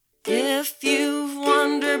if you've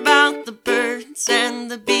wondered about the birds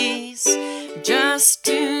and the bees, just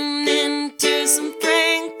tune in to some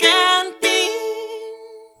Frank and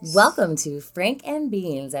Beans. Welcome to Frank and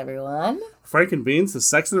Beans, everyone. Frank and Beans, the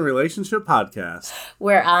Sex and Relationship podcast.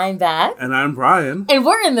 Where I'm Beth. And I'm Brian. And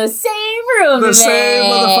we're in the same room The today.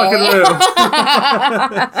 same motherfucking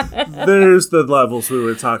room. There's the levels we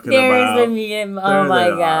were talking about. There's the medium. Oh my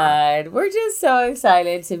God. We're just so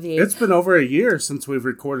excited to be. It's been over a year since we've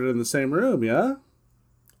recorded in the same room, yeah?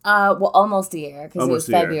 Well, almost a year. Because it was Almost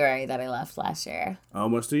a year. February that I left last year.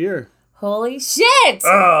 Almost a year. Holy shit!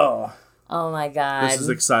 Oh, my God. this is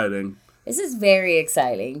exciting. This is very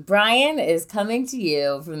exciting. Brian is coming to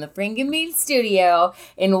you from the Frank and Beans studio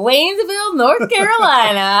in Waynesville, North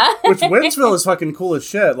Carolina. Which Waynesville is fucking cool as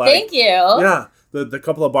shit. Like, Thank you. Yeah, the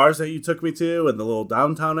couple of bars that you took me to and the little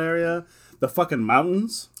downtown area. The fucking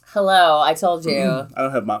mountains. Hello, I told you. I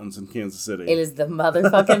don't have mountains in Kansas City. It is the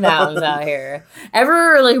motherfucking mountains out here.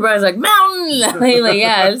 Everywhere, like, everybody's like, mountain! Like,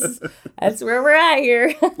 yes, that's where we're at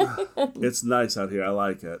here. It's nice out here. I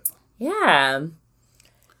like it. Yeah.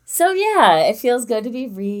 So, yeah, it feels good to be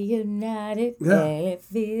reunited. Yeah. And it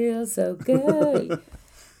feels so good.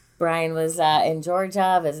 Brian was in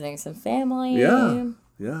Georgia visiting some family. Yeah.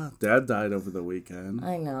 Dad died over the weekend.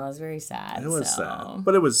 I know, it was very sad. It was sad,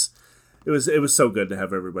 but it was so good to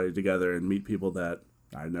have everybody together and meet people that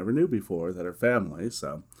I never knew before that are family.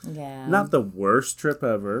 So Yeah. not the worst trip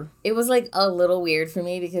ever. It was like a little weird for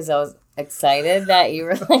me because I was excited that you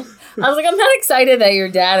were like, I was like, I'm not excited that your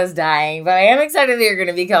dad is dying, but I am excited that you're going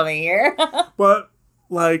to be coming here. But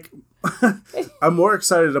like, I'm more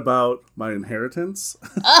excited about my inheritance.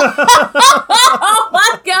 Oh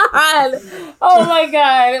my God. Oh my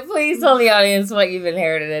God. Please tell the audience what you've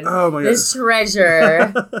inherited. Oh my God. This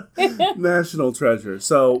treasure. National treasure.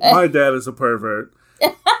 So my dad is a pervert,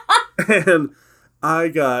 and I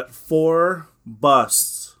got 4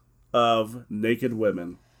 busts of naked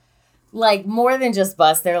women. Like more than just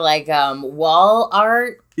busts. They're like wall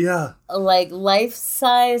art. Yeah. Like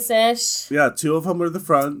life-size-ish. Yeah, 2 of them are the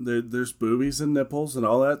front. There's boobies and nipples and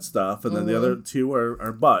all that stuff. And then the other 2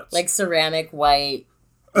 are butts. Like ceramic white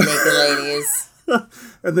naked ladies.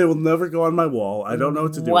 And they will never go on my wall. I don't know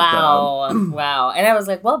what to do with Wow. Wow. And I was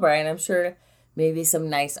like, well, Brian, I'm sure maybe some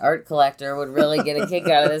nice art collector would really get a kick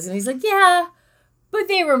out of this. And he's like, yeah, but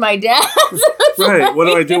they were my dad's. them. Right. What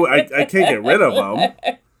do I do? I can't get rid of them.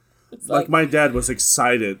 Like, my dad was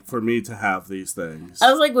excited for me to have these things. I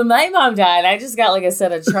was like, when my mom died, I just got like a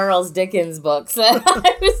set of Charles Dickens books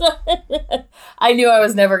that I knew I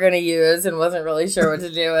was never going to use and wasn't really sure what to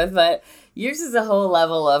do with. But yours is a whole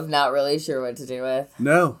level of not really sure what to do with.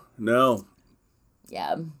 No.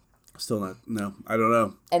 Yeah. Still not. No, I don't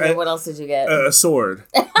know. And then what else did you get? A sword.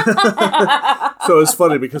 So it's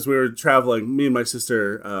funny because we were traveling, me and my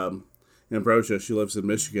sister, Ambrosia, she lives in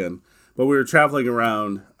Michigan. But we were traveling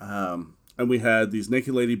around, and we had these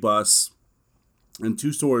naked lady busts and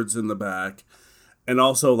 2 swords in the back, and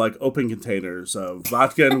also like open containers of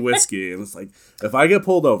vodka and whiskey. And it's like, if I get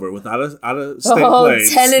pulled over without a state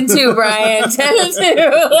place, 10 and 2, Brian. 10 and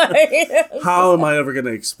 2. how am I ever going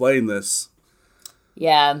to explain this?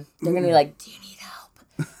 Yeah, they're gonna be like, "Do you need help?"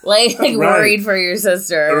 Like Right. worried for your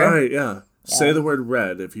sister. Right? Yeah. Say the word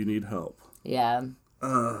red if you need help. Yeah.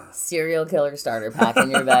 Serial killer starter pack in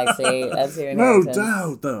your backseat. That's your No inheritance.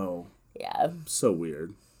 doubt, though. Yeah, So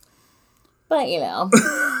weird. but you know,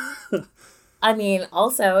 I mean,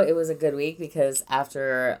 also it was a good week because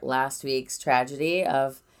after last week's tragedy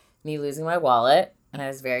of me losing my wallet, and I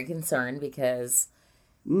was very concerned because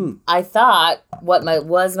I thought what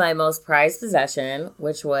was my most prized possession,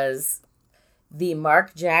 which was the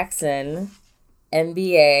Mark Jackson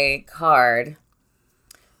NBA card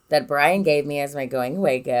that Brian gave me as my going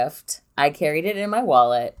away gift. I carried it in my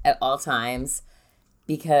wallet at all times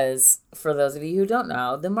because, for those of you who don't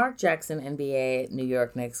know, the Mark Jackson NBA New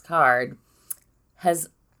York Knicks card has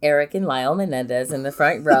Eric and Lyle Menendez in the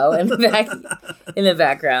front row in the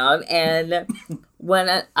background. And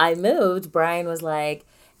when I moved, Brian was like,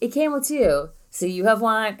 "It came with 2. So you have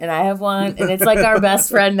one, and I have one, and it's like our best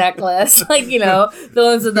friend necklace, like, you know, the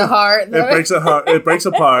ones with the heart." It breaks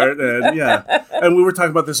apart, and yeah. And we were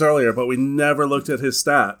talking about this earlier, but we never looked at his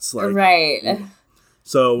stats. Like, Right.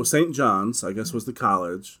 So St. John's, I guess, was the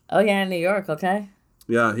college. Oh, yeah, in New York, okay.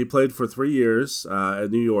 Yeah, he played for 3 years at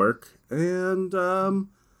New York, and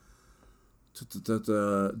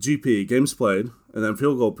GP, games played, and then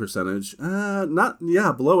field goal percentage,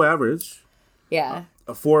 below average. Yeah.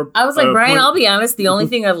 I was like, Brian, I'll be honest, the only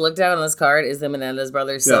thing I've looked at on this card is the Menendez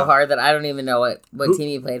brothers so Yeah. hard that I don't even know what team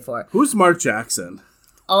he played for. Who's Mark Jackson?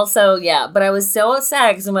 Also, yeah, but I was so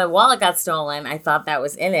sad because when my wallet got stolen, I thought that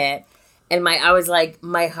was in it. And I was like,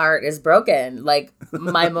 my heart is broken. Like,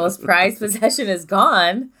 my most prized possession is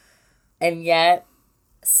gone. And yet,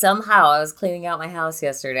 somehow, I was cleaning out my house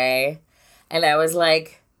yesterday. And I was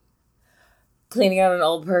like, cleaning out an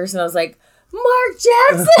old purse. And I was like, Mark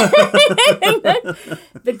Jackson!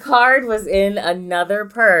 The card was in another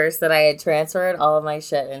purse that I had transferred all of my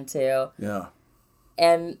shit into. Yeah.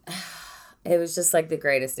 And it was just like the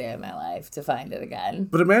greatest day of my life to find it again.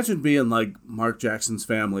 But imagine being like Mark Jackson's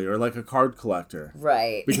family or like a card collector.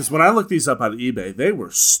 Right. Because when I looked these up on eBay, they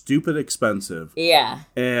were stupid expensive. Yeah.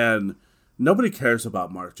 And nobody cares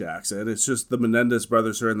about Mark Jackson. It's just the Menendez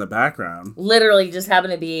brothers are in the background. Literally just happen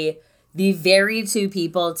to be the very two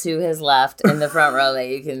people to his left in the front row that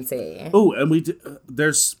you can see. Oh, and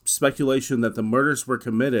there's speculation that the murders were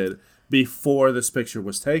committed before this picture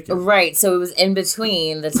was taken. Right, so it was in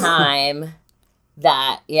between the time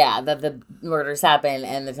that the murders happened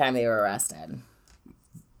and the time they were arrested.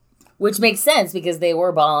 Which makes sense because they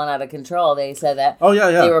were balling out of control. They said that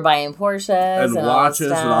they were buying Porsches and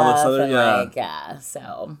watches and all this other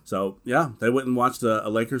So yeah, they went and watched a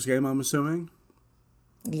Lakers game, I'm assuming.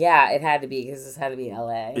 Yeah, it had to be because this had to be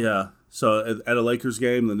LA. Yeah. So at a Lakers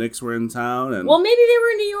game, the Knicks were in town, and well, maybe they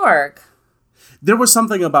were in New York. There was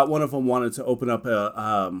something about one of them wanted to open up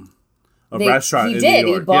a restaurant in New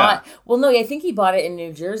York. He bought. Yeah. Well, no, I think he bought it in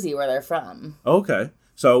New Jersey, where they're from. Okay,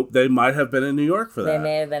 so they might have been in New York for that. They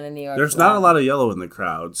may have been in New York. There's not a lot of yellow in the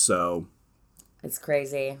crowd, so it's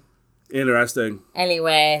crazy. Interesting.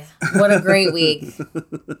 Anyway, what a great week.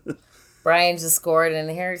 Brian just scored an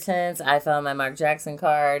inheritance. I found my Mark Jackson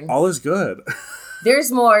card. All is good.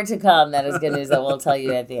 There's more to come that is good news that we'll tell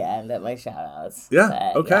you at the end at my shout-outs.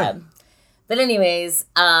 Yeah, okay. Yeah. But anyways,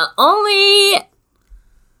 only...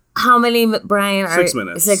 How many, Brian? 6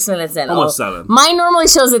 minutes. 6 minutes in. Almost 7. Mine normally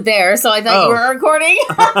shows it there, so I thought you were recording.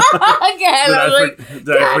 Again.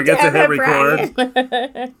 Did I forget to hit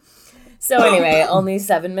record? So anyway, only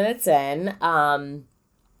 7 minutes in. To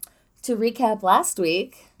recap last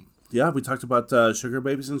week... Yeah, we talked about sugar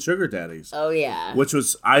babies and sugar daddies. Oh, yeah. Which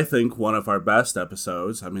was, I think, one of our best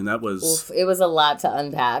episodes. I mean, that was... Oof, it was a lot to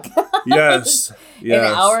unpack. Yes. An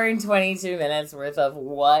hour and 22 minutes worth of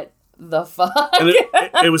what the fuck? And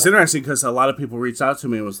it was interesting because a lot of people reached out to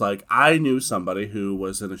me and was like, I knew somebody who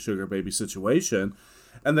was in a sugar baby situation,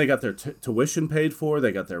 and they got their tuition paid for,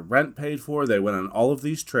 they got their rent paid for, they went on all of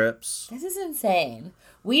these trips. This is insane.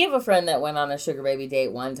 We have a friend that went on a sugar baby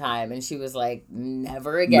date one time, and she was like,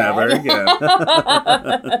 never again. Never again.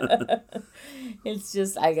 It's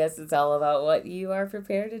just, I guess it's all about what you are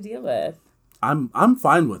prepared to deal with. I'm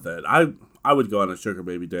fine with it. I would go on a sugar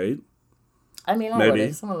baby date. I mean, I would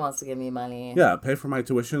if someone wants to give me money. Yeah, pay for my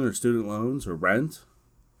tuition or student loans or rent.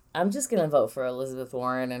 I'm just going to vote for Elizabeth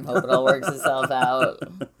Warren and hope it all works itself out.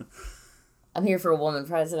 I'm here for a woman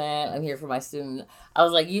president. I'm here for my student. I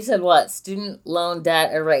was like, you said what? Student loan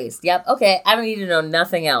debt erased. Yep. Okay. I don't need to know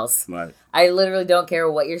nothing else. Right. I literally don't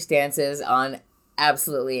care what your stance is on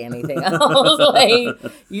absolutely anything else. Like,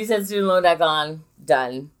 you said student loan debt gone.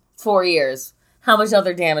 Done. 4 years. How much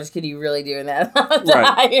other damage could you really do in that time?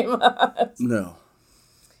 Right. No.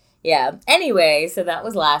 Yeah. Anyway, so that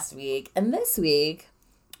was last week. And this week,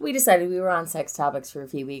 we decided we were on sex topics for a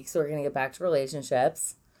few weeks. So we're going to get back to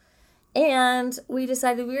relationships. And we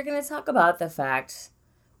decided we were going to talk about the fact,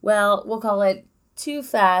 well, we'll call it too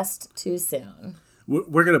fast, too soon.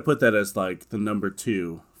 We're going to put that as like the number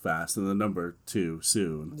 2 fast and the number 2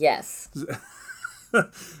 soon. Yes. We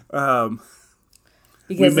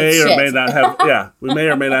may or may not have, we may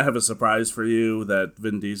or may not have a surprise for you that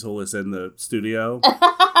Vin Diesel is in the studio.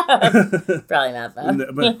 Probably not,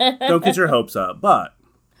 though. But don't get your hopes up. But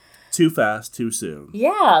too fast, too soon.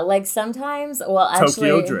 Yeah, like sometimes, well, actually...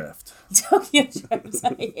 Tokyo Drift. Yes.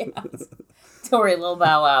 Don't worry, Lil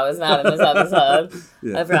Bow Wow is not in this episode.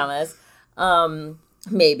 Yeah. I promise.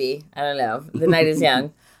 Maybe. I don't know. The night is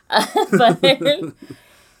young. But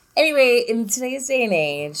anyway, in today's day and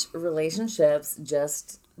age, relationships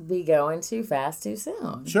just be going too fast, too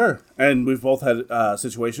soon. Sure. And we've both had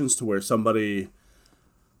situations to where somebody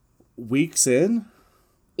weeks in...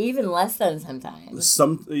 Even less than sometimes.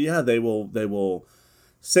 They will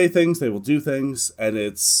say things, they will do things, and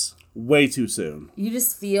it's way too soon. You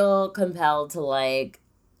just feel compelled to like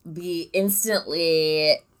be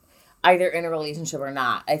instantly either in a relationship or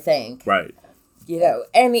not, I think. Right. You know,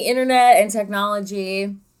 and the internet and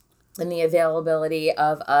technology and the availability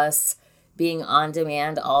of us being on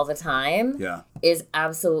demand all the time is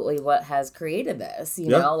absolutely what has created this. You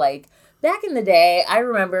know, like back in the day, I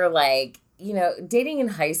remember like, you know, dating in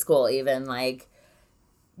high school even, like,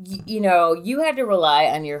 you know, you had to rely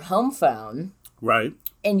on your home phone. Right.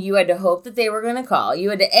 and you had to hope that they were going to call. You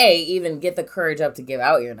had to, A, even get the courage up to give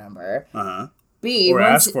out your number. Uh-huh. B, or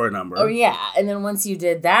ask for a number. Oh, yeah. And then once you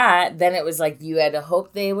did that, then it was like you had to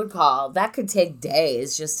hope they would call. That could take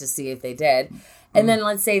days just to see if they did. And then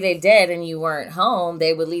let's say they did and you weren't home,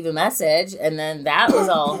 they would leave a message, and then that was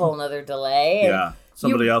all a whole nother delay. Yeah.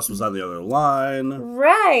 Somebody else was on the other line.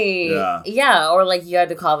 Right. Yeah. Yeah. Or like you had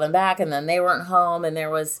to call them back and then they weren't home, and there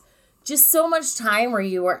was just so much time where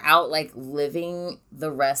you were out like living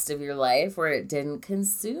the rest of your life where it didn't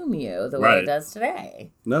consume you the way it does today.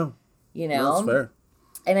 No. You know? That's fair.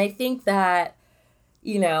 And I think that,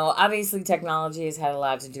 you know, obviously technology has had a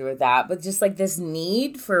lot to do with that, but just like this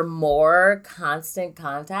need for more constant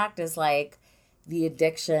contact is like the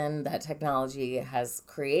addiction that technology has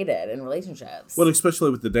created in relationships. Well, especially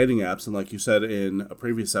with the dating apps, and like you said in a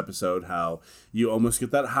previous episode, how you almost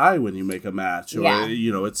get that high when you make a match, or,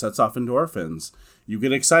 you know, it sets off endorphins. You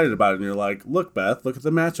get excited about it, and you're like, look, Beth, look at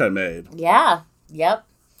the match I made. Yeah. Yep.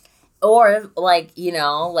 Or like, you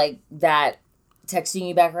know, like that texting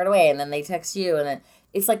you back right away, and then they text you, and then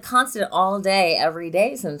it's like constant all day, every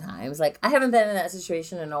day sometimes. Like, I haven't been in that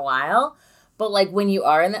situation in a while, but like when you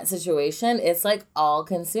are in that situation, it's like all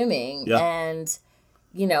consuming. Yeah. And,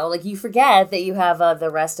 you know, like you forget that you have the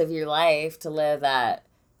rest of your life to live that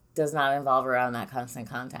does not involve around that constant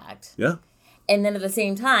contact. Yeah. And then at the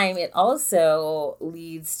same time, it also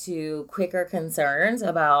leads to quicker concerns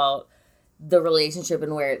about the relationship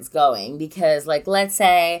and where it's going. Because, like, let's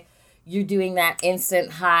say you're doing that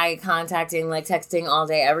instant high contacting, like texting all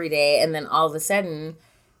day, every day, and then all of a sudden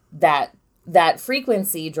that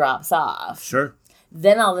frequency drops off. Sure.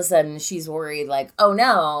 Then all of a sudden she's worried, like, oh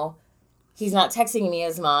no, he's not texting me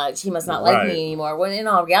as much. He must not like me anymore. When in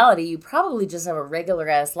all reality, you probably just have a regular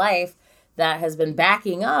ass life that has been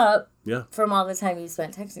backing up from all the time you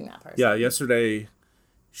spent texting that person. Yeah, yesterday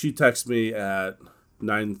she texted me at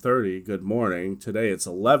 9:30, good morning. Today it's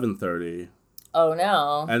 11:30. Oh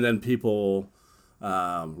no. And then people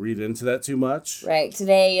read into that too much. Right.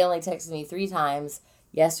 Today you only texted me 3 times.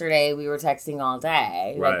 Yesterday we were texting all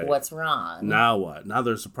day. Right. Like, what's wrong? Now what? Now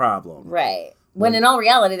there's a problem. Right. When in all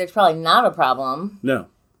reality, there's probably not a problem. No.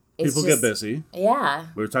 It's People get busy. Yeah.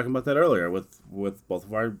 We were talking about that earlier with both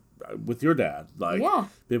of our, with your dad. Like,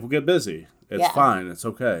 people get busy. It's fine. It's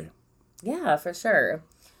okay. Yeah, for sure.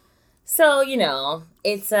 So, you know,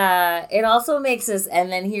 it's it also makes us,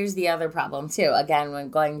 and then here's the other problem too. Again, when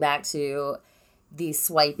going back to the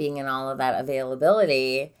swiping and all of that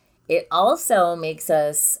availability, it also makes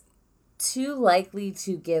us too likely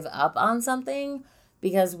to give up on something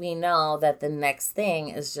because we know that the next thing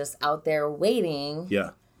is just out there waiting. Yeah.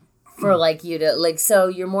 For like you to like, so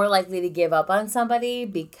you're more likely to give up on somebody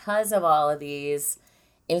because of all of these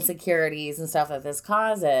insecurities and stuff that this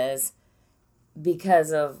causes.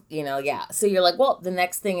 Because of, you know, so you're like, well, the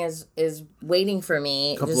next thing is waiting for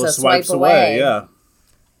me, Couple just of a swipe swipes away. Yeah.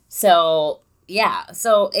 So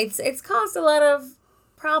it's caused a lot of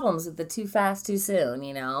problems with the too fast, too soon.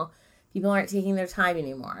 You know, people aren't taking their time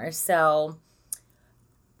anymore. So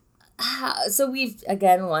we've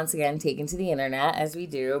once again taken to the internet as we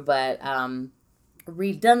do, but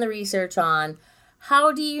we've done the research on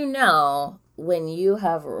how do you know when you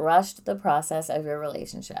have rushed the process of your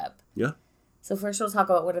relationship. Yeah. So first we'll talk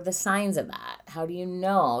about what are the signs of that. How do you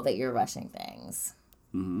know that you're rushing things?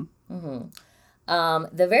 The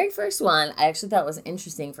very first one I actually thought was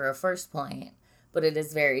interesting for a first point, but it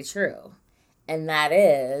is very true. And that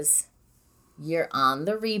is you're on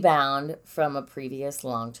the rebound from a previous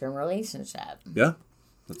long-term relationship. Yeah,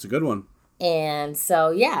 that's a good one. And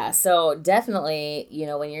so definitely, you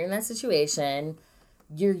know, when you're in that situation,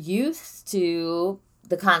 you're used to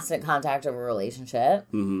the constant contact of a relationship.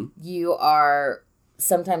 Mm-hmm. You are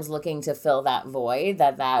sometimes looking to fill that void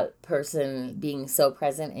that person being so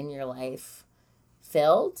present in your life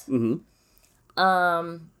filled. Mm-hmm.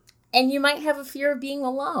 And you might have a fear of being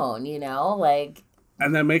alone, you know, like.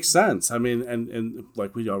 And that makes sense. I mean, and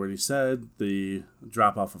like we already said, the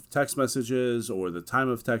drop off of text messages or the time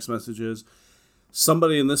of text messages.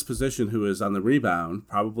 Somebody in this position who is on the rebound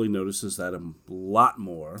probably notices that a lot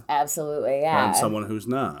more. Absolutely, yeah. Than someone who's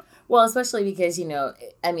not. Well, especially because, you know,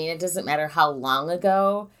 I mean, it doesn't matter how long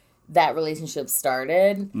ago that relationship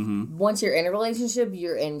started. Mm-hmm. Once you're in a relationship,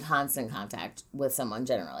 you're in constant contact with someone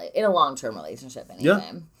generally. In a long-term relationship,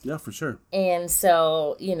 anyway. Yeah, for sure. And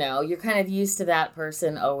so, you know, you're kind of used to that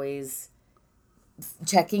person always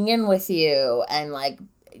checking in with you and, like,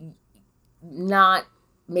 not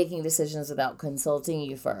making decisions without consulting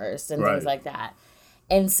you first and things like that.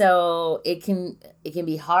 And so it can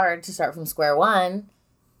be hard to start from square one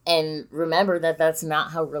and remember that that's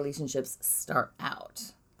not how relationships start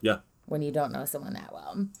out. Yeah. when you don't know someone that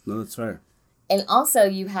well. No, that's fair. And also,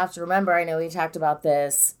 you have to remember, I know we talked about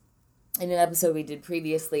this in an episode we did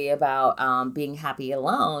previously about being happy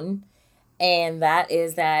alone. And that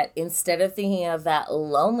is that instead of thinking of that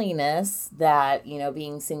loneliness that, you know,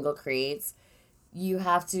 being single creates, you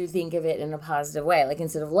have to think of it in a positive way. Like,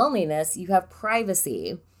 instead of loneliness, you have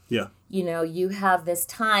privacy. Yeah. You know, you have this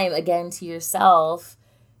time, again, to yourself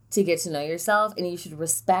to get to know yourself, and you should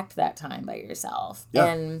respect that time by yourself.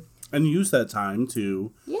 Yeah. And use that time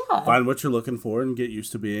to find what you're looking for and get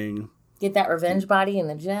used to being... Get that revenge body in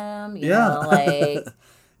the gym, you Yeah. know, like...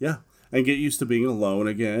 Yeah. And get used to being alone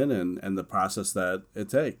again and the process that it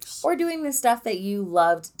takes. Or doing the stuff that you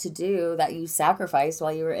loved to do that you sacrificed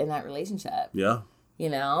while you were in that relationship. Yeah. You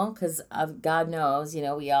know, because God knows, you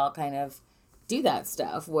know, we all kind of do that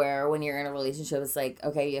stuff where when you're in a relationship, it's like,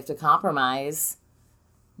 okay, you have to compromise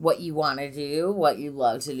what you want to do, what you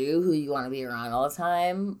love to do, who you want to be around all the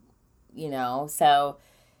time, you know. So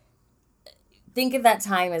think of that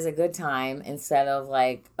time as a good time instead of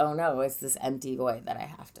like, oh no, it's this empty void that I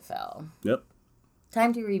have to fill. Yep.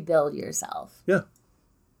 Time to rebuild yourself. Yeah.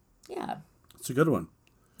 Yeah. It's a good one.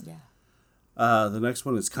 Yeah. The next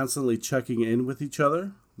one is constantly checking in with each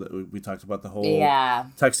other. We talked about the whole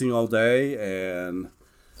texting all day and...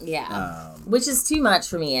 Yeah. Which is too much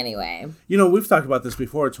for me anyway. You know, we've talked about this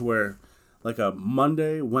before to where like a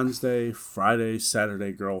Monday, Wednesday, Friday,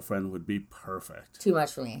 Saturday girlfriend would be perfect. Too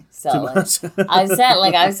much for me. So Too much.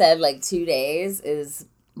 I've said 2 days is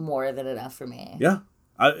more than enough for me. Yeah.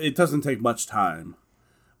 It doesn't take much time.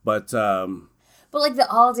 But like the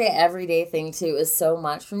all day, every day thing too is so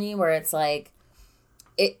much for me where it's like,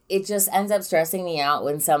 it just ends up stressing me out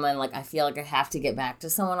when someone, like, I feel like I have to get back to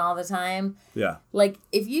someone all the time. Yeah. Like,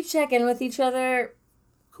 if you check in with each other,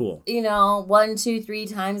 cool. You know, 1, 2, 3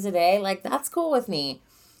 times a day, like, that's cool with me.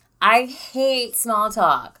 I hate small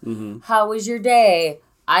talk. Mm-hmm. How was your day?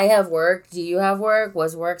 I have work. Do you have work?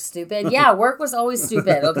 Was work stupid? Yeah, work was always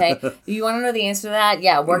stupid, okay? Do you want to know the answer to that?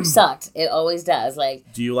 Yeah, work sucked. It always does.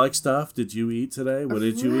 Like, do you like stuff? Did you eat today? What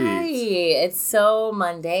did you eat? It's so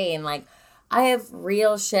mundane. Like, I have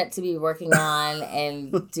real shit to be working on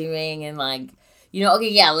and doing and, like, you know, okay,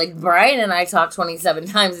 yeah, like, Brian and I talk 27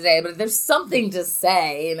 times a day, but if there's something to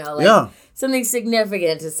say, you know, like, something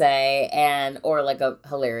significant to say or, like, a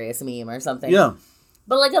hilarious meme or something. Yeah.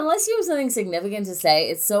 But, like, unless you have something significant to say,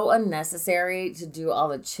 it's so unnecessary to do all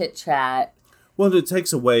the chit-chat. Well, it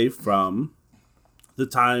takes away from the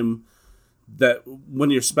time that when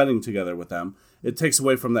you're spending together with them, it takes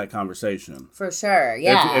away from that conversation. For sure,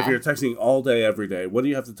 yeah. If you're texting all day, every day, what do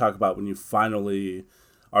you have to talk about when you finally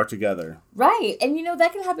are together? Right. And, you know,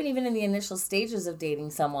 that can happen even in the initial stages of dating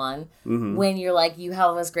someone when you're like, you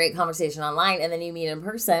have this great conversation online and then you meet in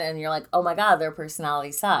person and you're like, oh my God, their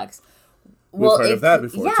personality sucks. We've heard of that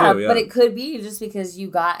before, too. Yeah, but it could be just because you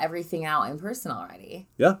got everything out in person already.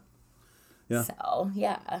 Yeah. Yeah. So,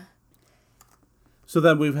 yeah. So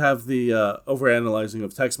then we have the overanalyzing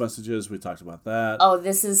of text messages. We talked about that. Oh,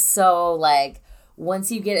 this is so, like,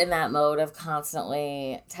 once you get in that mode of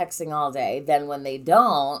constantly texting all day, then when they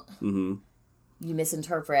don't, you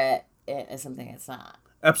misinterpret it as something it's not.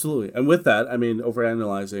 Absolutely. And with that, I mean,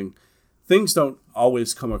 overanalyzing, things don't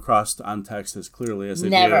always come across on text as clearly as they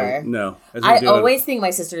Never. do. No. I always think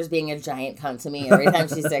my sister is being a giant cunt to me every time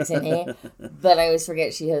she's texting me. But I always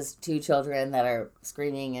forget she has 2 children that are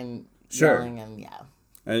screaming and yelling and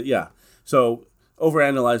yeah. So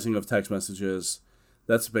overanalyzing of text messages,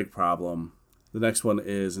 that's a big problem. The next one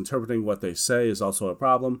is interpreting what they say is also a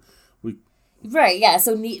problem. Right, yeah.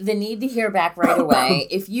 So the need to hear back right away.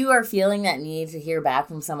 If you are feeling that need to hear back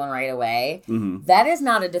from someone right away, that is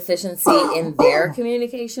not a deficiency in their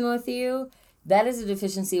communication with you. That is a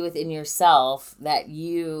deficiency within yourself that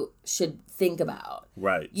you should think about.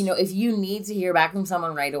 Right. You know, if you need to hear back from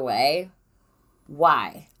someone right away,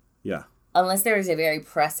 why? Yeah. Unless there is a very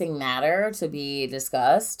pressing matter to be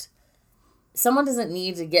discussed, someone doesn't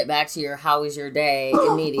need to get back to your how was your day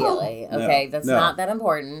immediately. Okay, that's not that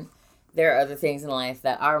important. There are other things in life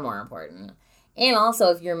that are more important. And also,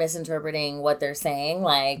 if you're misinterpreting what they're saying,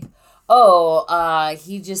 like,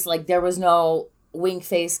 he just, like, there was no wink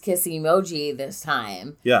face kiss emoji this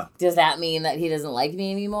time. Yeah. Does that mean that he doesn't like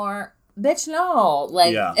me anymore? Bitch, no.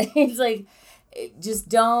 Like, it's like, just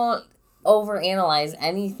don't overanalyze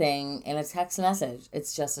anything in a text message.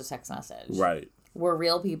 It's just a text message. Right. We're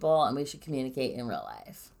real people and we should communicate in real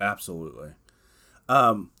life. Absolutely.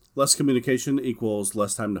 Less communication equals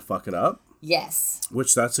less time to fuck it up. Yes.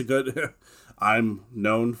 Which that's a good... I'm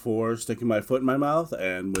known for sticking my foot in my mouth,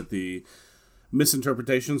 and with the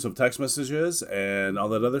misinterpretations of text messages and all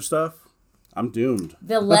that other stuff, I'm doomed.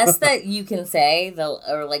 The less that you can say,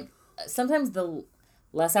 sometimes the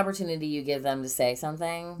less opportunity you give them to say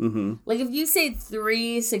something. Like, if you say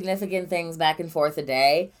 3 significant things back and forth a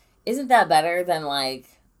day, isn't that better than, like,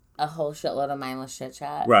 a whole shitload of mindless chit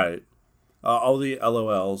chat? Right. All the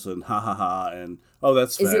LOLs and ha ha ha and, oh,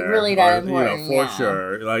 that's fair. Is it really that important? For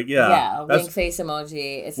sure. Like, yeah. Yeah, wink face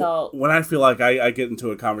emoji. It's all... When I feel like I get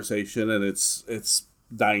into a conversation and it's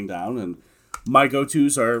dying down, and my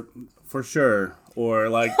go-tos are for sure, or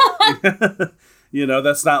like,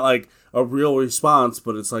 that's not like a real response,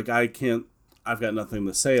 but it's like, I've got nothing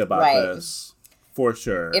to say about this. For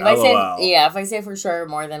sure. If LOL. if I say for sure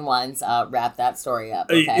more than once, wrap that story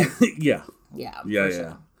up, okay? Yeah. Yeah.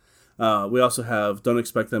 Sure. We also have, don't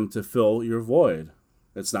expect them to fill your void.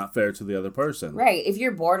 It's not fair to the other person. Right. If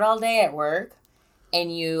you're bored all day at work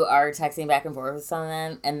and you are texting back and forth with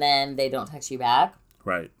someone and then they don't text you back.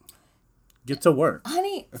 Right. Get to work.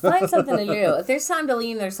 Honey, find something to do. If there's time to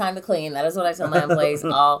lean, there's time to clean. That is what I tell my employees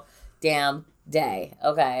all damn day.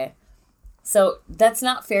 Okay. So that's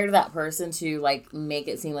not fair to that person to, like, make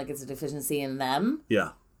it seem like it's a deficiency in them.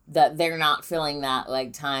 Yeah. That they're not filling that,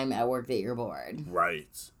 like, time at work that you're bored.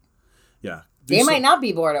 Right. Yeah. They might not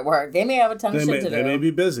be bored at work. They may have a ton of shit to do. They may be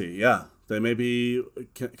busy, yeah. They may be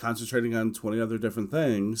concentrating on 20 other different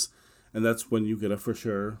things, and that's when you get a for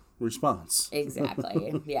sure response.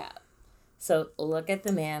 Exactly. Yeah. So look at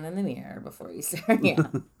the man in the mirror before you start. Yeah.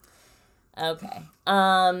 Okay.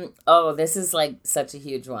 This is like such a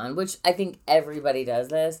huge one, which I think everybody does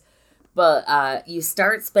this. But you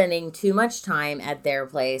start spending too much time at their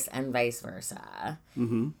place and vice versa.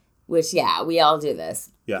 Mm-hmm. Which, yeah, we all do this.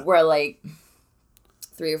 Yeah. We're like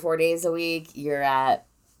 3 or 4 days a week. You're at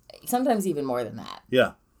sometimes even more than that.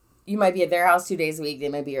 Yeah. You might be at their house 2 days a week. They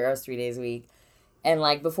might be at your house 3 days a week. And,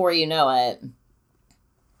 like, before you know it,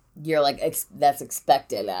 you're like, that's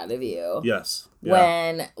expected out of you. Yes.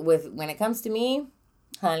 Yeah. When it comes to me,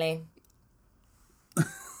 honey,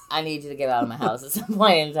 I need you to get out of my house at some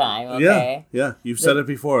point in time, okay? Yeah. You've said it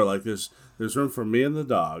before. Like, there's room for me and the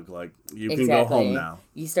dog. Like, you can go home now.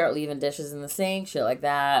 You start leaving dishes in the sink, shit like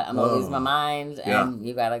that. I'm going to lose my mind, and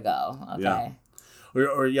you got to go, okay?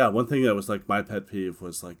 Yeah. One thing that was, like, my pet peeve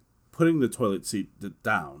was, like, putting the toilet seat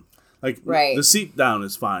down. Like, the seat down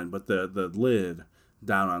is fine, but the lid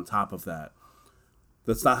down on top of that.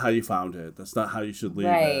 That's not how you found it. That's not how you should leave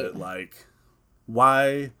it. Like,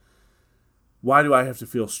 why do I have to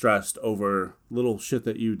feel stressed over little shit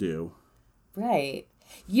that you do? Right.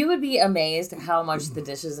 You would be amazed how much the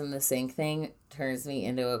dishes in the sink thing turns me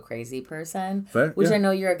into a crazy person. Fair, which I know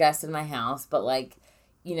you're a guest in my house, but like,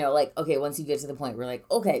 okay, once you get to the point where like,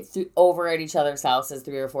 okay, over at each other's houses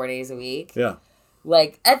 3 or 4 days a week. Yeah.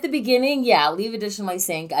 Like, at the beginning, leave a dish in my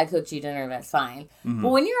sink. I cooked you dinner, that's fine. Mm-hmm. But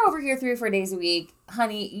when you're over here 3 or 4 days a week,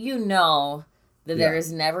 honey, you know that there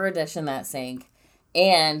is never a dish in that sink.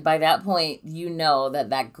 And by that point, you know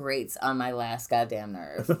that grates on my last goddamn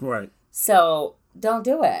nerve. Right. So, don't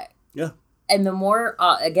do it. Yeah. And the more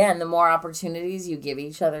opportunities you give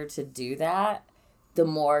each other to do that, the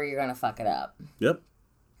more you're going to fuck it up. Yep.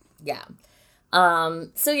 Yeah.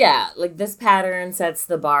 Like, this pattern sets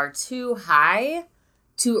the bar too high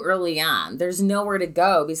too early on. There's nowhere to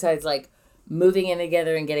go besides, like, moving in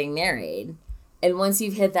together and getting married. And once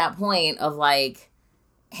you've hit that point of, like,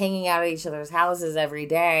 hanging out at each other's houses every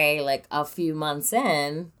day, like, a few months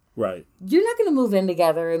in, right, you're not going to move in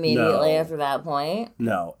together immediately after that point.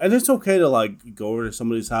 No. And it's okay to, like, go over to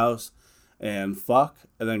somebody's house and fuck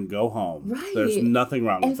and then go home. Right. There's nothing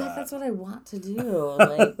wrong with that. In fact, that's what I want to do.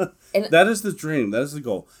 Like, and that is the dream. That is the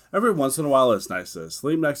goal. Every once in a while, it's nice to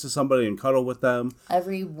sleep next to somebody and cuddle with them.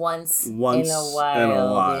 Every once in a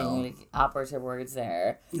while. Being, like, operative words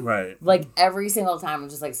there. Right. Like, every single time, I'm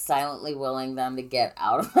just, like, silently willing them to get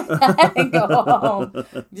out of my head and go home.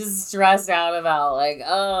 Just stressed out about, like,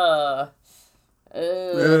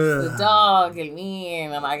 it's the dog and me,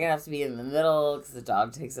 and am I gonna have to be in the middle because the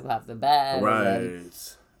dog takes up half the bed?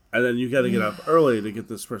 Right. And then you got to get up early to get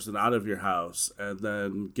this person out of your house and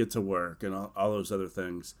then get to work and all those other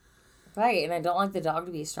things. Right. And I don't like the dog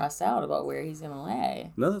to be stressed out about where he's gonna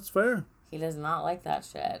lay. No, that's fair. He does not like that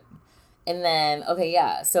shit. And then,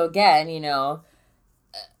 so again,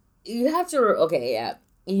 you have to,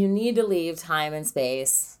 you need to leave time and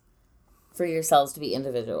space for yourselves to be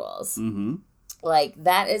individuals. Mm-hmm. Like,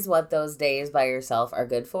 that is what those days by yourself are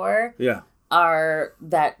good for. Yeah. Are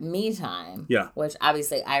that me time. Yeah. Which,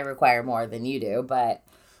 obviously, I require more than you do. But,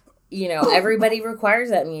 everybody requires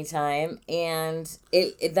that me time. And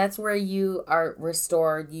that's where you are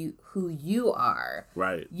restored who you are.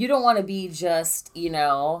 Right. You don't want to be just,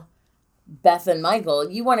 Beth and Michael.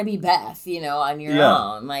 You want to be Beth, on your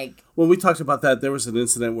own. Like, when we talked about that, there was an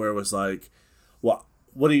incident where it was like, well,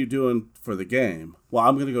 what are you doing for the game? Well,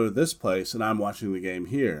 I'm going to go to this place and I'm watching the game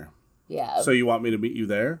here. Yeah. So you want me to meet you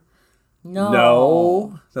there?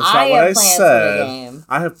 No. That's not what I have plans said. for the game.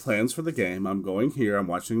 I have plans for the game. I'm going here. I'm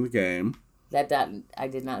watching the game. That I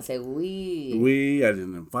did not say we. I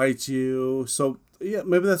didn't invite you. So, yeah,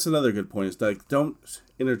 maybe that's another good point. Is like, don't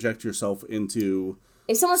interject yourself into...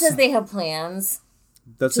 If someone says they have plans,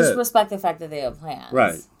 That's just it. respect the fact that they have plans.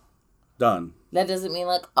 Right. Done. That doesn't mean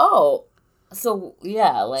like, oh, so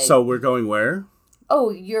yeah, like... So we're going where? Oh,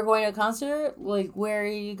 you're going to a concert? Like, where are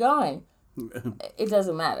you going? It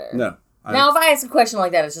doesn't matter. No. Now, if I ask a question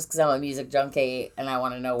like that, it's just because I'm a music junkie and I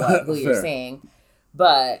want to know who you're Fair. seeing.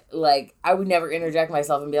 But, like, I would never interject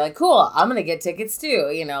myself and be like, cool, I'm going to get tickets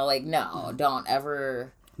too. You know, like, no, don't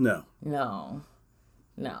ever. No. No.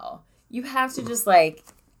 You have to just, like.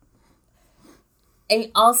 And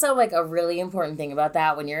also, like, a really important thing about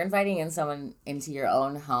that, when you're inviting in someone into your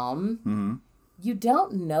own home, you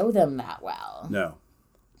don't know them that well. No.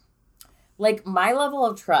 Like, my level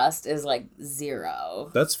of trust is, like,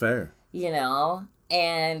 0. That's fair. You know?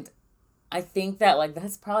 And I think that, like,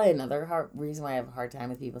 that's probably another reason why I have a hard time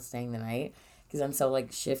with people staying the night. Because I'm so,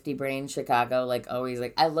 like, shifty brain Chicago, like, always,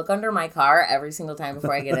 like, I look under my car every single time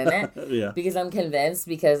before I get in it. Yeah. Because I'm convinced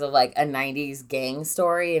because of, like, a 90s gang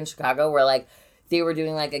story in Chicago where, like, they were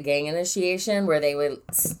doing, like, a gang initiation where they would,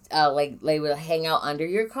 they would hang out under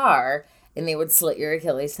your car and they would slit your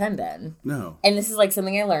Achilles tendon. No. And this is, like,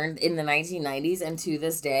 something I learned in the 1990s, and to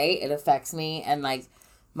this day, it affects me. And, like,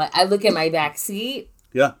 I look at my back seat.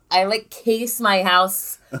 Yeah. I, like, case my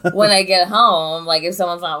house when I get home, like, if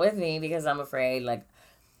someone's not with me, because I'm afraid, like...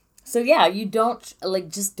 So, yeah, you don't, like,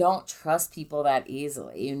 just don't trust people that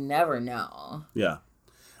easily. You never know. Yeah.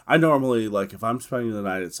 I normally, like, if I'm spending the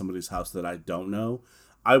night at somebody's house that I don't know,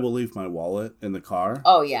 I will leave my wallet in the car.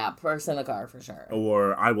 Oh, yeah, purse in the car, for sure.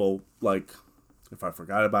 Or I will, like, if I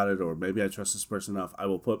forgot about it, or maybe I trust this person enough, I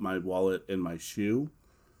will put my wallet in my shoe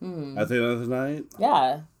at the end of the night.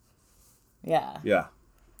 Yeah. Yeah. Yeah.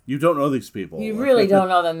 You don't know these people. You really don't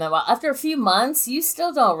know them that well. After a few months, you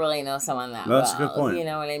still don't really know someone that well. That's a good point. You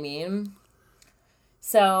know what I mean?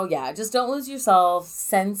 So, yeah, just don't lose your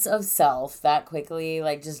sense of self that quickly.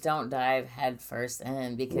 Like, just don't dive head first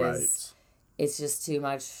in because it's just too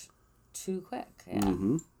much too quick. Yeah.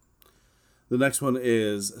 Mm-hmm. The next one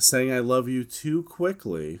is saying I love you too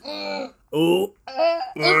quickly. Oh.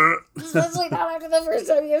 Especially not after the first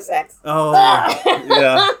time you have sex. Oh,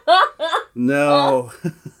 yeah. No.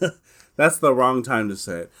 That's the wrong time to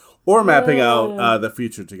say it. Or mapping out the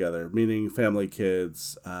future together, meaning family,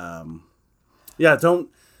 kids. Yeah,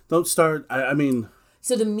 don't start. I mean...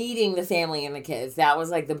 So the meeting the family and the kids, that was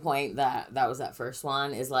like the point that was that first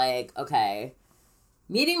one, is like, okay,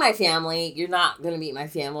 meeting my family, you're not going to meet my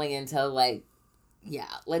family until like,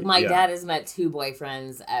 my dad has met 2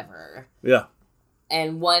 boyfriends ever. Yeah.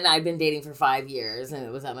 And one I've been dating for 5 years, and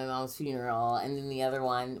it was at my mom's funeral. And then the other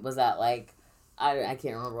one was at, like, I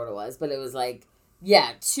can't remember what it was, but it was, like,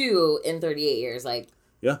 2 in 38 years. Like,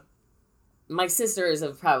 yeah. My sisters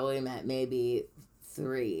have probably met maybe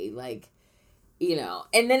 3, like, you know.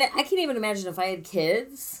 And then I can't even imagine if I had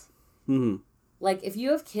kids. Mm-hmm. Like, if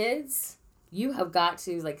you have kids, you have got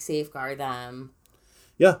to, like, safeguard them.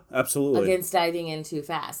 Yeah, absolutely. Against diving in too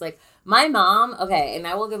fast. Like, my mom, okay, and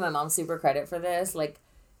I will give my mom super credit for this. Like,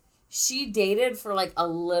 she dated for, like, a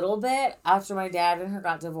little bit after my dad and her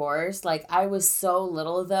got divorced. Like, I was so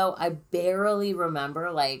little, though. I barely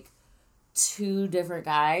remember, like, 2 different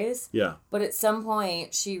guys. Yeah. But at some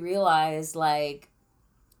point, she realized, like,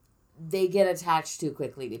 they get attached too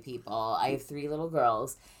quickly to people. I have 3 little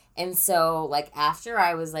girls. And so, like, after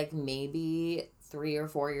I was, like, maybe 3 or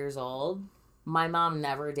 4 years old, my mom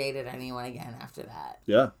never dated anyone again after that.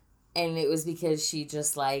 Yeah. And it was because she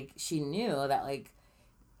just, like, she knew that, like,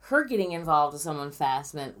 her getting involved with someone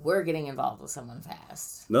fast meant we're getting involved with someone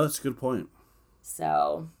fast. No, that's a good point.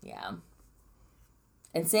 So, yeah.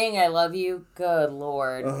 And saying I love you, good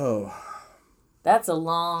Lord. Oh. That's a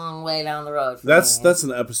long way down the road for That's me. That's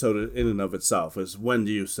an episode in and of itself, is when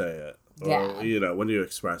do you say it? Or, Yeah. you know, when do you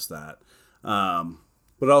express that?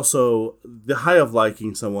 But also, the high of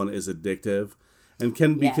liking someone is addictive and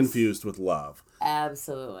can be confused with love.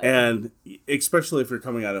 Absolutely. And especially if you're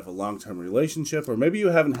coming out of a long-term relationship, or maybe you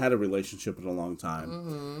haven't had a relationship in a long time.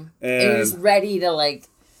 Mm-hmm. And you're just ready to, like,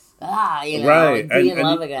 you know, right. like be in and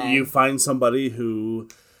love again. You find somebody who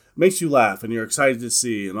makes you laugh and you're excited to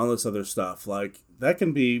see and all this other stuff. Like, that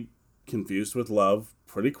can be confused with love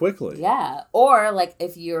pretty quickly. Yeah. Or, like,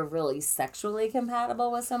 if you're really sexually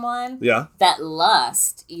compatible with someone. Yeah. That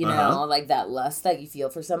lust, you know, like that lust that you feel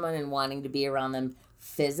for someone and wanting to be around them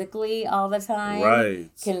physically all the time Right.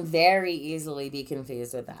 can very easily be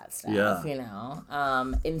confused with that stuff. Yeah. You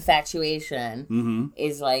know, infatuation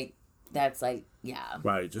is like, that's like, yeah.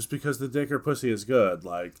 Right. Just because the dick or pussy is good,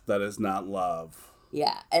 like, that is not love.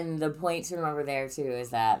 Yeah. And the point to remember there too is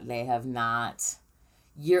that they have not,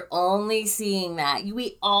 you're only seeing that.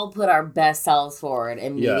 We all put our best selves forward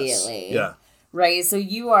immediately. Yes. Yeah. Right? So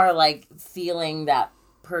you are like feeling that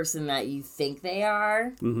person that you think they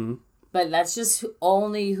are. Mm-hmm. But that's just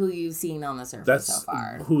only who you've seen on the surface so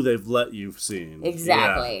far. Who they've let you've seen.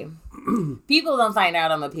 Exactly. Yeah. People don't find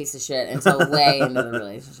out I'm a piece of shit until way into the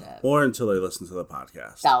relationship. Or until they listen to the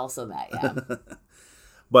podcast. Also that, yeah.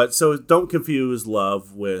 But so don't confuse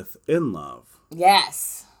love with in love.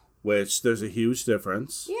 Yes. Which there's a huge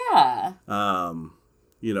difference. Yeah.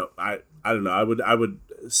 You know, I don't know. I would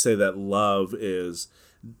say that love is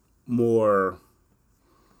more.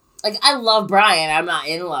 Like, I love Brian. I'm not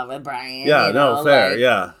in love with Brian. Yeah, you know? no, fair, like,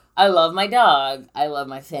 yeah. I love my dog. I love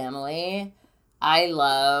my family. I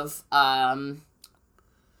love, I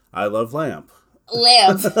love Lamp.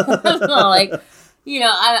 Lamp. Like, you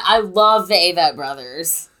know, I love the Avett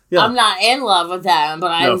brothers. Yeah. I'm not in love with them,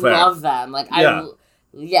 but I love them. Like,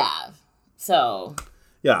 yeah. So.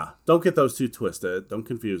 Yeah, don't get those two twisted. Don't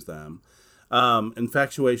confuse them.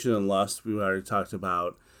 Infatuation and lust, we already talked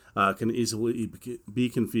about. Can easily be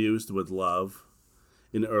confused with love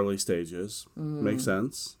in early stages. Makes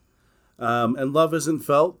sense. And love isn't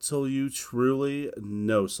felt till you truly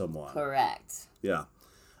know someone. Correct. Yeah.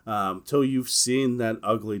 Till you've seen that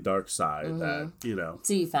ugly dark side that, you know.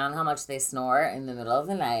 So you found how much they snore in the middle of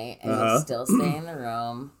the night and you still stay in the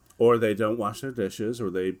room. Or they don't wash their dishes, or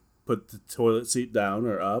they put the toilet seat down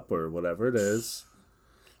or up or whatever it is.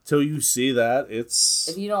 Till you see that, it's...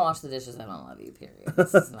 If you don't wash the dishes, I don't love you, period.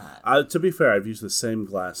 This is not... to be fair, I've used the same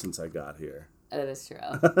glass since I got here. That is true.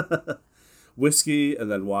 Whiskey,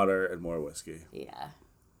 and then water, and more whiskey. Yeah.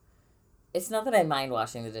 It's not that I mind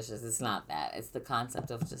washing the dishes. It's not that. It's the concept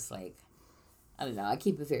of just, like... I don't know. I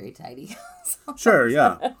keep it very tidy. Sure,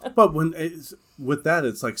 yeah. But with that,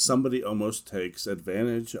 it's like somebody almost takes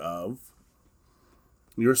advantage of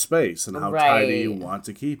your space and how tidy you want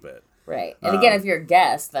to keep it. Right. And again, if you're a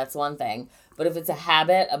guest, that's one thing. But if it's a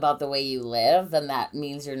habit about the way you live, then that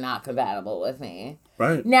means you're not compatible with me.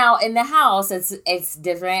 Right. Now, in the house, it's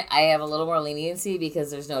different. I have a little more leniency because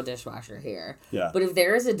there's no dishwasher here. Yeah. But if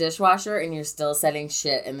there is a dishwasher and you're still setting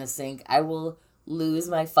shit in the sink, I will lose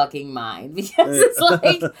my fucking mind. Because it's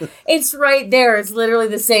like, it's right there. It's literally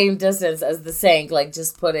the same distance as the sink. Like,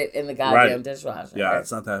 just put it in the goddamn dishwasher. Yeah,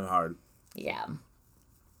 it's not that hard. Yeah.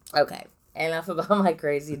 Okay. Enough about my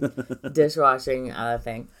crazy dishwashing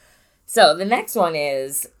thing. So the next one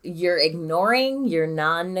is you're ignoring your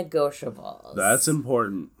non-negotiables. That's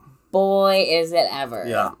important. Boy, is it ever.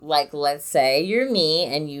 Yeah. Like, let's say you're me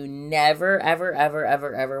and you never, ever, ever,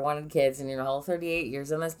 ever, ever wanted kids in your whole 38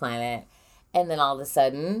 years on this planet. And then all of a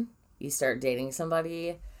sudden, you start dating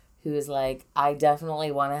somebody who's like, I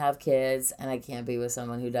definitely want to have kids and I can't be with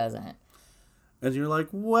someone who doesn't. And you're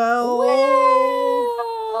like,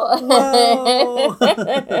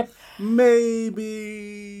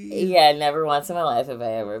 maybe. Yeah, never once in my life have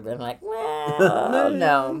I ever been like, well,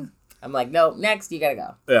 no. I'm like, nope, next, you gotta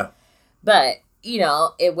go. Yeah. But, you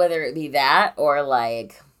know, whether it be that or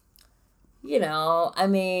like, you know, I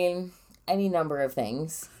mean, any number of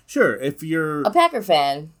things. Sure, if you're... A Packer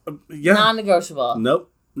fan, non-negotiable.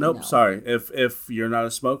 Nope, no. Sorry. If you're not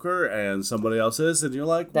a smoker and somebody else is, and you're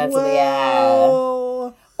like, that's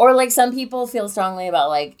Or, like, some people feel strongly about,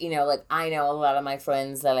 like, you know, like, I know a lot of my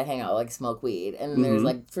friends that I hang out with, like, smoke weed. And there's,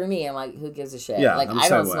 like, for me, I'm like, who gives a shit? Yeah, like, I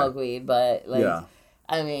don't smoke weed, but, like,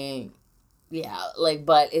 I mean, yeah. Like,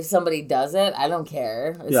 but if somebody does it, I don't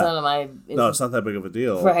care. It's none of my... it's not that big of a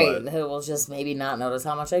deal. Right. Who will just maybe not notice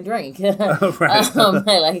how much I drink. Right.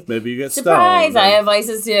 Like, maybe you get surprise, stoned. I have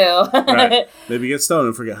vices too. Right. Maybe you get stoned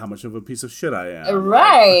and forget how much of a piece of shit I am.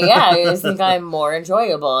 Right. Yeah. I just think I'm more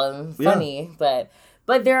enjoyable and funny. Yeah.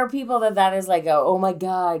 But there are people that is like, oh my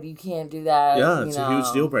God, you can't do that. Yeah, it's a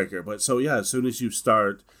huge deal breaker. But so, yeah, as soon as you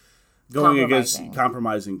start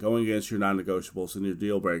compromising, going against your non-negotiables and your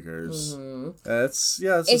deal breakers, it's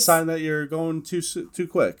a sign that you're going too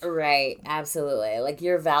quick. Right, absolutely. Like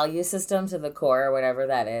your value system to the core, or whatever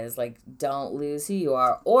that is, like don't lose who you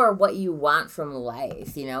are or what you want from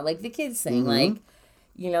life, you know? Like the kids thing, like,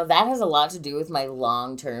 you know, that has a lot to do with my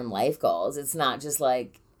long-term life goals. It's not just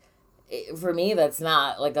like, for me, that's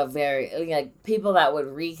not like a very, like, people that would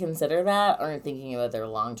reconsider that aren't thinking about their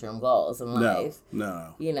long-term goals in life.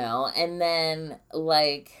 No. You know, and then,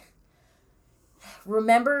 like,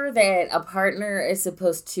 remember that a partner is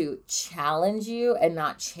supposed to challenge you and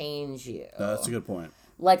not change you. No, that's a good point.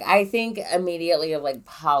 Like, I think immediately of, like,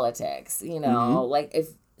 politics, you know? Like, if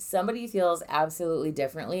somebody feels absolutely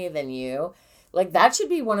differently than you, like, that should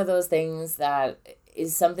be one of those things that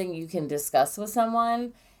is something you can discuss with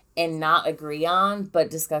someone and not agree on, but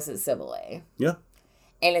discuss it civilly. Yeah.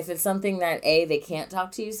 And if it's something that, A, they can't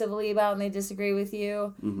talk to you civilly about and they disagree with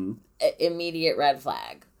you, immediate red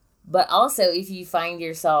flag. But also, if you find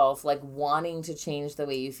yourself, like, wanting to change the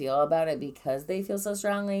way you feel about it because they feel so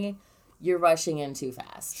strongly, you're rushing in too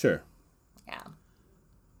fast. Sure. Yeah.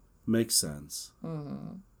 Makes sense.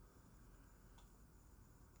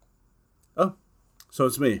 Oh, so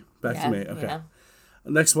it's me. Back to me. Okay. Yeah.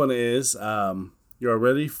 Next one is you're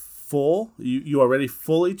already full. You already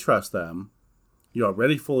fully trust them. You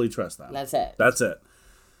already fully trust them. That's it. That's it.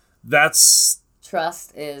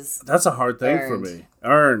 Trust is... That's a hard thing for earned. me.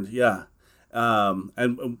 Earned, yeah.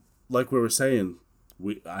 And like we were saying,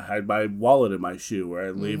 I hide my wallet in my shoe, or I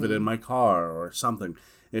leave it in my car, or something.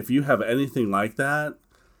 If you have anything like that...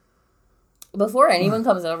 Before anyone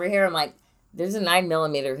comes over here, I'm like, there's a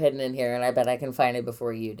 9mm hidden in here, and I bet I can find it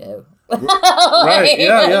before you do. Right,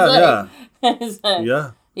 yeah.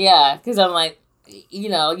 Yeah. Yeah, because I'm like, you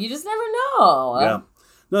know, you just never know. Yeah.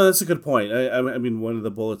 No, that's a good point. I mean, one of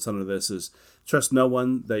the bullets under this is trust no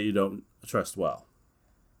one that you don't trust well.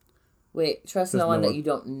 Wait, trust no one that you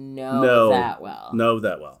don't know that well. Know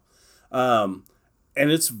that well. And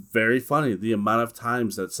it's very funny the amount of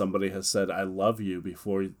times that somebody has said, I love you,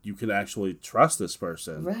 before you can actually trust this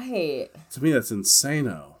person. Right. To me, that's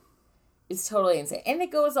insane-o. It's totally insane. And it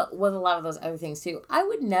goes with a lot of those other things, too. I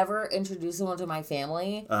would never introduce someone to my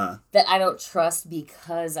family that I don't trust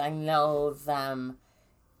because I know them,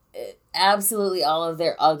 absolutely all of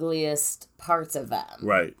their ugliest parts of them.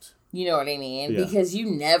 Right. You know what I mean? Yeah. Because you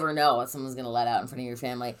never know what someone's going to let out in front of your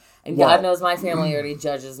family. And Well, God knows my family already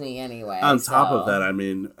judges me anyway. On top of that, I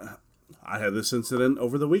mean, I had this incident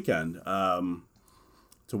over the weekend to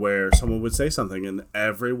where someone would say something and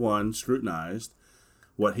everyone scrutinized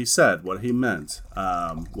what he said, what he meant,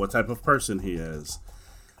 what type of person he is.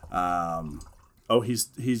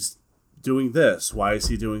 He's doing this. Why is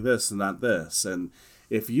he doing this and not this? And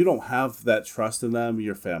if you don't have that trust in them,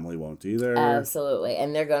 your family won't either. Absolutely.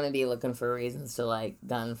 And they're going to be looking for reasons to, like,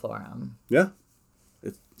 gun for them. Yeah.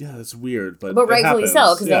 It's weird, but rightfully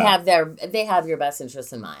so, because yeah. they have your best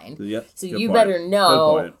interests in mind. Yep. So Good you point. better Good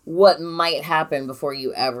know point. what might happen before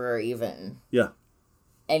you ever even... Yeah.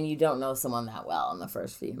 And you don't know someone that well in the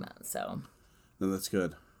first few months, so... No, that's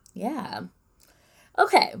good. Yeah.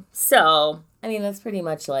 Okay, so, I mean, that's pretty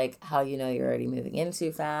much, like, how you know you're already moving in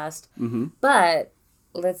too fast. Mm-hmm. But,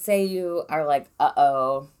 let's say you are like,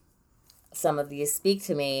 uh-oh, some of these speak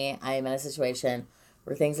to me. I am in a situation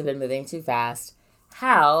where things have been moving too fast.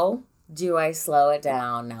 How do I slow it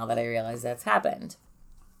down now that I realize that's happened?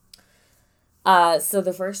 So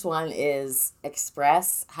the first one is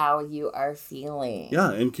express how you are feeling.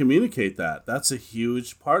 Yeah, and communicate that. That's a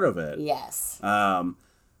huge part of it. Yes.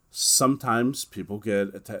 Sometimes people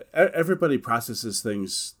get everybody processes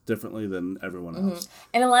things differently than everyone else.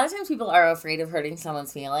 And a lot of times people are afraid of hurting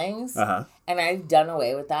someone's feelings. Uh-huh. And I've done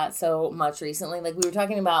away with that so much recently. Like, we were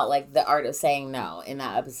talking about, like, the art of saying no in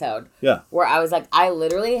that episode. Yeah. Where I was like, I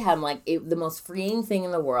literally had, like, the most freeing thing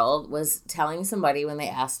in the world was telling somebody when they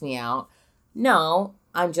asked me out, no,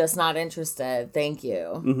 I'm just not interested. Thank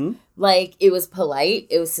you. Mm-hmm. Like, it was polite.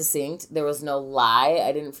 It was succinct. There was no lie.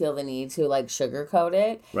 I didn't feel the need to, like, sugarcoat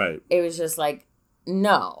it. Right. It was just like,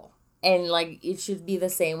 no. And, like, it should be the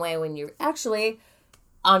same way when you're... Actually,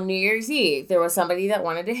 on New Year's Eve, there was somebody that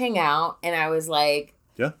wanted to hang out, and I was like...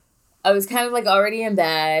 Yeah. I was kind of, like, already in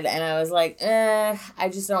bed, and I was like, I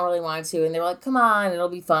just don't really want to. And they were like, come on, it'll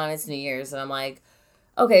be fun. It's New Year's. And I'm like,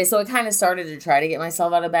 okay. So I kind of started to try to get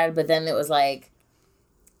myself out of bed, but then it was, like...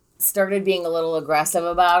 started being a little aggressive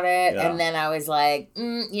about it, Yeah. and then I was like,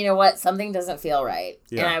 you know what, something doesn't feel right.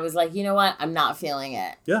 Yeah. And I was like, you know what, I'm not feeling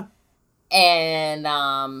it. Yeah. And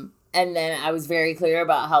then I was very clear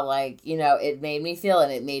about how, like, you know, it made me feel,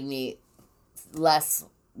 and it made me less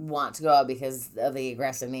want to go out because of the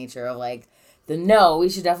aggressive nature of, like, the no, we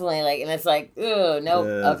should definitely, like, and it's like, ooh, nope,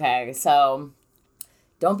 okay, so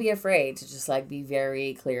don't be afraid to just, like, be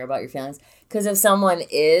very clear about your feelings. Because if someone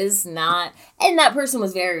is not, and that person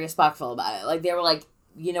was very respectful about it. Like, they were like,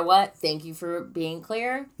 you know what? Thank you for being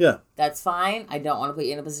clear. Yeah. That's fine. I don't want to put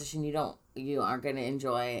you in a position you aren't going to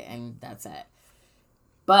enjoy, and that's it.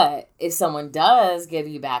 But if someone does give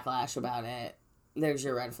you backlash about it, there's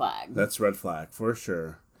your red flag. That's red flag for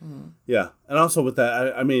sure. Mm. Yeah. And also with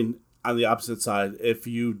that, I mean, on the opposite side, if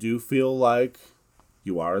you do feel like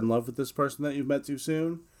you are in love with this person that you've met too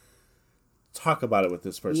soon, talk about it with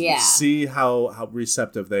this person. Yeah. See how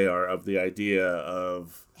receptive they are of the idea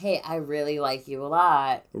of, hey, I really like you a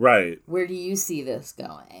lot. right. Where do you see this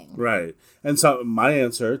going? Right. And so my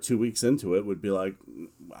answer 2 weeks into it would be like,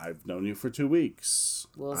 I've known you for 2 weeks.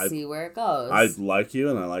 We'll see where it goes. I like you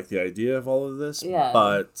and I like the idea of all of this, Yeah.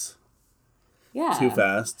 but yeah. too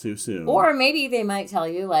fast, too soon. Or maybe they might tell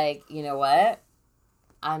you, like, you know what?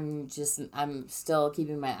 I'm still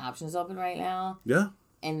keeping my options open right now. Yeah.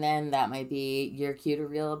 And then that might be your cue to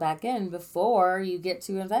reel it back in before you get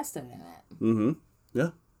too invested in it. Mm-hmm. Yeah.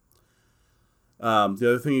 The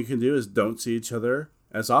other thing you can do is don't see each other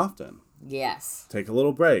as often. Yes. Take a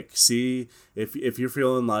little break. See if you're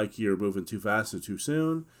feeling like you're moving too fast or too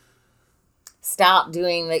soon. Stop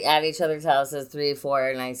doing the at each other's houses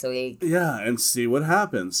 3-4 nights a week. Yeah, and see what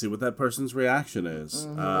happens. See what that person's reaction is.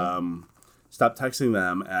 Mm-hmm. Stop texting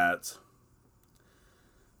them at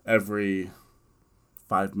every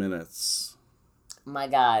 5 minutes. My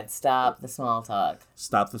God, stop the small talk.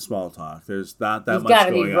 Stop the small talk. There's not that You've much got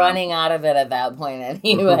to going be on. running out of it at that point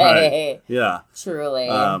anyway. Right. Yeah. Truly.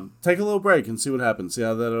 Take a little break and see what happens. See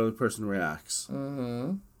how that other person reacts.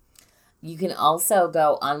 Mm-hmm. You can also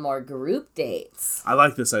go on more group dates. I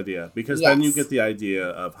like this idea because then you get the idea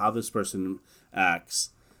of how this person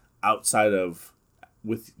acts outside of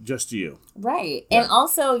with just you. Right. Yeah. And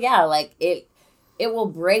also, like it will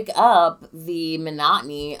break up the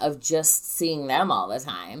monotony of just seeing them all the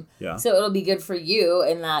time. Yeah. So it'll be good for you,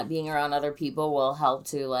 and that being around other people will help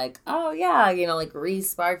to like, oh yeah, like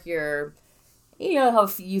re-spark your, how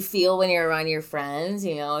you feel when you're around your friends.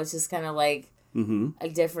 It's just kind of like a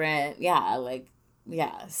different,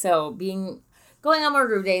 So going on more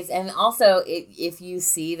group dates, and also if you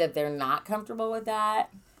see that they're not comfortable with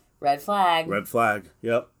that, red flag. Red flag.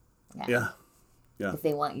 Yep. Yeah. If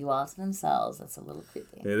they want you all to themselves, that's a little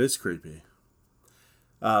creepy. It is creepy.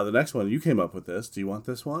 The next one, you came up with this. Do you want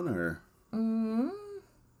this one or? Mm-hmm.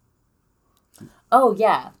 Oh,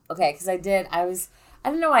 yeah. Okay, because I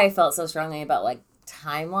don't know why I felt so strongly about, like,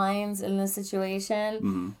 timelines in this situation,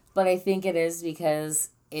 Mm-hmm. but I think it is because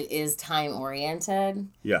it is time-oriented.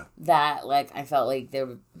 Yeah. That, like, I felt like there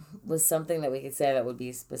was something that we could say that would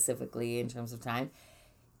be specifically in terms of time.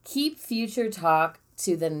 Keep future talk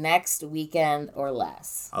to the next weekend or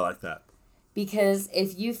less. I like that. Because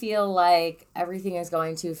if you feel like everything is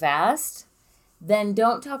going too fast, then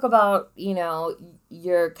don't talk about,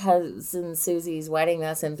 your cousin Susie's wedding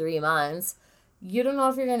that's in 3 months. You don't know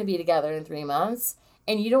if you're going to be together in 3 months.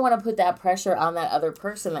 And you don't want to put that pressure on that other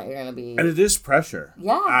person that you're going to be. And it is pressure.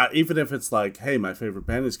 Yeah. Even if it's like, hey, my favorite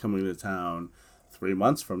band is coming to town 3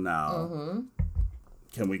 months from now. Mm-hmm.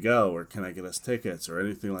 Can we go, or can I get us tickets, or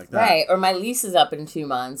anything like that? Right, or my lease is up in 2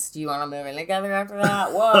 months. Do you want to move in together after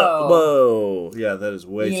that? Whoa. Whoa. Yeah, that is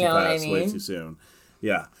way too know what I fast, way mean? too soon.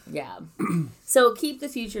 Yeah. Yeah. So keep the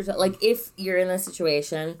future, like if you're in a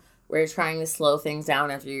situation where you're trying to slow things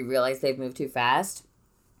down after you realize they've moved too fast,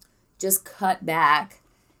 just cut back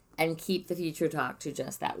and keep the future talk to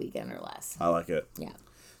just that weekend or less. I like it. Yeah.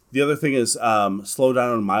 The other thing is slow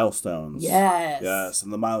down on milestones. Yes. Yes,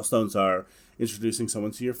 and the milestones are introducing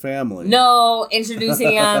someone to your family. No,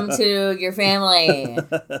 introducing them to your family.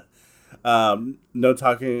 No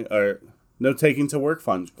talking or no taking to work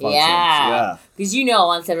functions. Yeah. Because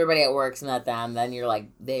once everybody at work's met them, then you're like,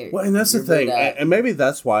 well, and that's the thing. And maybe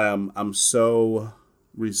that's why I'm so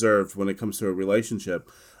reserved when it comes to a relationship.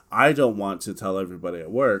 I don't want to tell everybody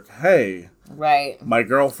at work, hey, right, my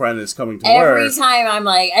girlfriend is coming to every work. time I'm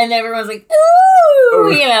like, and everyone's like,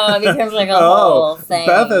 ooh, it becomes like a whole thing.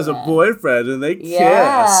 Beth has a boyfriend and they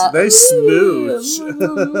Yeah. kiss. They smooch.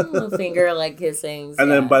 Finger like kissing.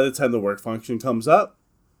 And then by the time the work function comes up,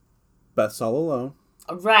 Beth's all alone.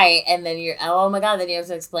 Right, and then you're, oh my God, then you have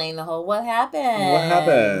to explain the whole what happened. What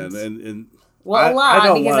happened? And well, a lot,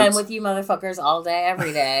 don't because want... I'm with you motherfuckers all day,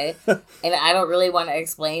 every day. And I don't really want to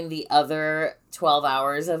explain the other 12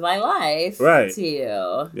 hours of my life to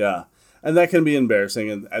you. Yeah. And that can be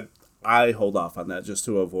embarrassing. And I hold off on that just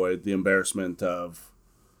to avoid the embarrassment of...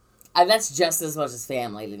 And that's just as much as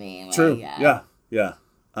family to me. Like, True. Yeah.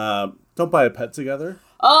 Don't buy a pet together.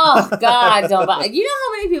 Oh, God, don't buy... You know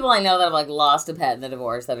how many people I know that have, like, lost a pet in the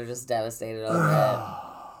divorce that are just devastated over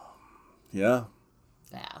it? Yeah.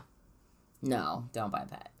 Yeah. No, don't buy a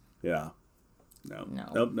pet. Yeah. No.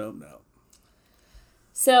 Nope.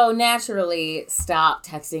 So naturally, stop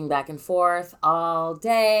texting back and forth all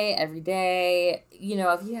day, every day.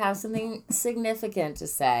 If you have something significant to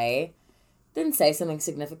say, then say something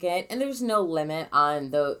significant. And there's no limit on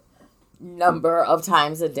the number of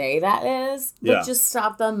times a day that is. But just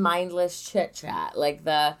stop the mindless chit-chat. Like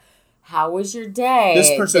the, how was your day?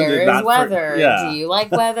 This person there did is not weather. yeah. Do you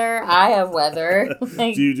like weather? I have weather.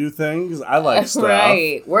 Like, Do you do things? I like stuff.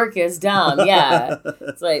 right. Work is dumb. Yeah.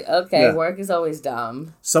 It's like, okay, Yeah. work is always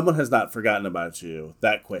dumb. Someone has not forgotten about you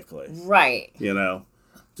that quickly. Right. You know,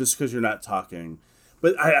 just because you're not talking.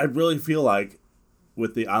 But I really feel like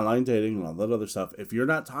with the online dating and all that other stuff, if you're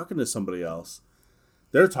not talking to somebody else,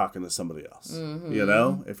 they're talking to somebody else. Mm-hmm. You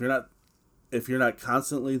know, if you're not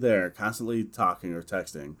constantly there, constantly talking or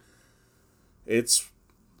texting, it's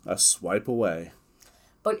a swipe away.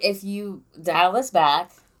 But if you dial this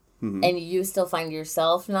back Mm-hmm. and you still find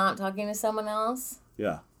yourself not talking to someone else,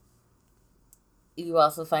 Yeah. you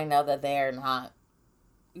also find out that they are not,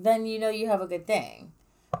 then you know you have a good thing.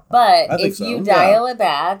 But I think if so, you yeah. dial it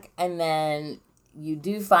back and then you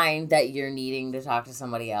do find that you're needing to talk to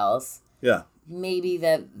somebody else, Yeah. maybe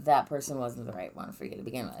that person wasn't the right one for you to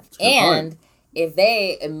begin with. a good And point. if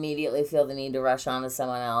they immediately feel the need to rush on to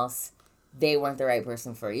someone else, they weren't the right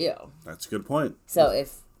person for you. That's a good point. So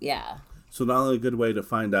So not only a good way to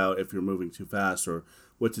find out if you're moving too fast or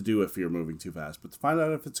what to do if you're moving too fast, but to find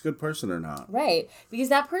out if it's a good person or not. right. Because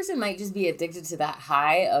that person might just be addicted to that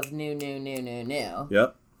high of new.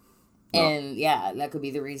 Yep. And yeah, that could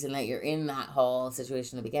be the reason that you're in that whole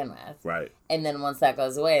situation to begin with. Right. And then once that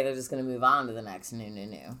goes away, they're just going to move on to the next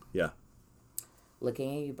new. Yeah.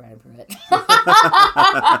 Looking at you, Brad Pruitt.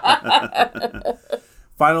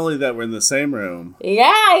 Finally, that we're in the same room.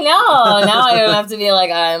 Yeah, I know. Now I don't have to be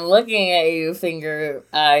like, I'm looking at you, finger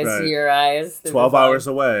eyes Right. to your eyes. through the 12 phone. hours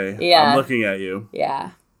away. Yeah. I'm looking at you.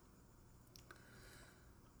 Yeah.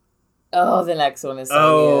 Oh, the next one is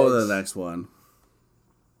so huge. The next one.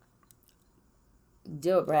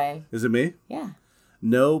 Do it, Brian. Is it me? Yeah.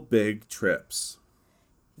 No big trips.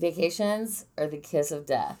 Vacations are the kiss of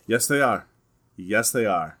death. Yes, they are. Yes, they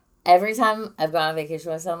are. Every time I've gone on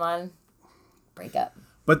vacation with someone, break up.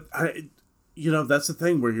 But that's the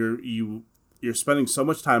thing where you're spending so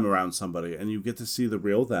much time around somebody and you get to see the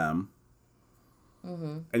real them,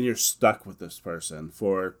 and you're stuck with this person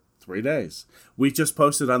for 3 days. We just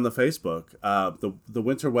posted on the Facebook the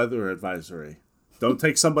winter weather advisory. Don't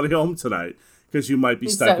take somebody home tonight because you might be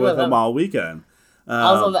stuck with them all weekend.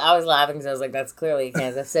 Also, I was laughing because I was like, that's clearly a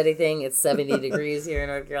Kansas City thing. It's 70 degrees here in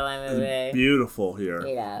North Carolina today. Beautiful here.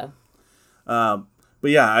 Yeah. But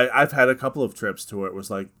yeah, I've had a couple of trips to where it was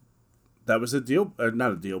like, that was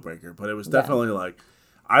not a deal breaker, but it was definitely like,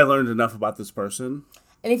 I learned enough about this person.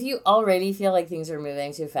 And if you already feel like things are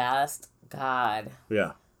moving too fast, God,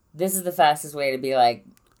 Yeah. this is the fastest way to be like,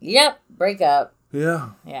 yep, break up. Yeah.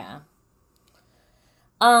 Yeah.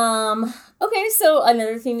 Okay, so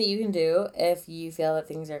another thing that you can do if you feel that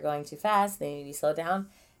things are going too fast, they need to be slowed down,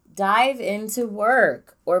 dive into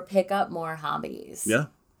work or pick up more hobbies. Yeah.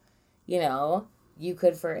 You know, you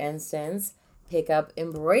could, for instance, pick up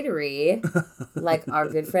embroidery, like our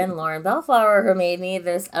good friend Lauren Bellflower, who made me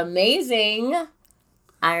this amazing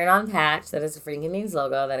iron-on patch that is a Freaking Means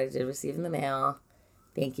logo that I did receive in the mail.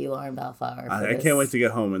 Thank you, Lauren Bellflower. For I can't wait to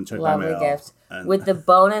get home and check my lovely mail. gift And with the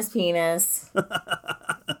bonus penis.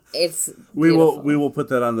 It's we beautiful. will put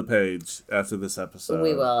that on the page after this episode.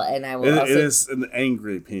 We will, and I will. It Also, is an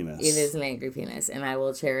angry penis. It is an angry penis, and I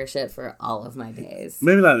will cherish it for all of my days.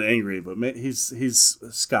 Maybe not angry, but he's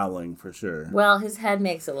scowling for sure. Well, his head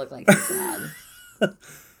makes it look like he's sad.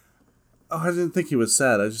 Oh, I didn't think he was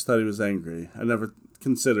sad. I just thought he was angry. I never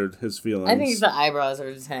considered his feelings. I think the eyebrows are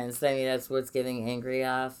intense. I mean, that's what's giving angry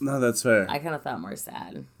off. No, that's fair. I kind of thought more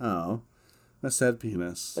sad. Oh, a sad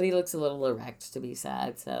penis. But he looks a little erect to be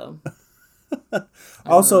sad, so.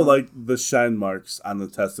 Also, like the shine marks on the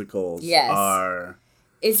testicles Yes. are.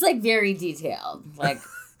 It's like very detailed. Like,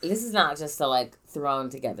 this is not just a like thrown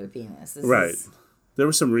together penis. This Right. is There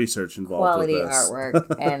was some research involved quality with this.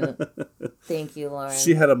 artwork. And thank you, Lauren.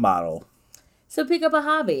 She had a model. So pick up a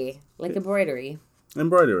hobby, like embroidery,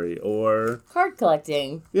 Embroidery or. card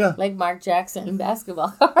collecting, Yeah. like Mark Jackson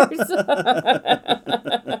basketball cards.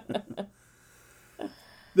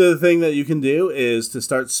 The thing that you can do is to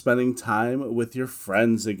start spending time with your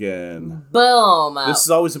friends again. Boom. This is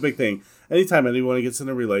always a big thing. Anytime anyone gets in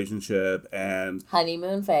a relationship and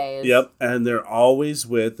Honeymoon phase. yep, and they're always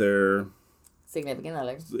with their Significant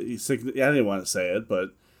other. I didn't want to say it,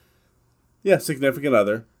 but yeah, significant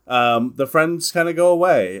other. The friends kind of go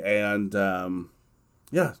away, and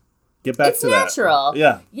yeah, get back It's to natural. that.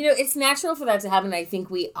 Yeah, You know, it's natural for that to happen. I think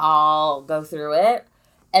we all go through it.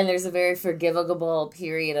 And there's a very forgivable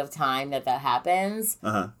period of time that happens.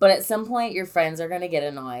 uh-huh. But at some point, your friends are going to get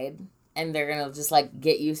annoyed. And they're going to just, like,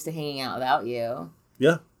 get used to hanging out without you.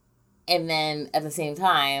 Yeah, And then, at the same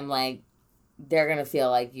time, like, they're going to feel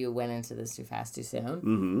like you went into this too fast, too soon.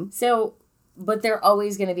 mm-hmm. So, but they're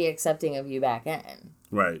always going to be accepting of you back in.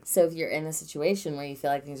 Right. So if you're in a situation where you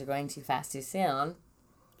feel like things are going too fast, too soon,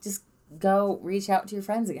 just go reach out to your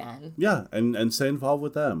friends again. Yeah, and stay involved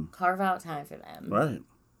with them. Carve out time for them. Right.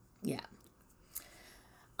 Yeah.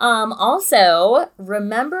 Also,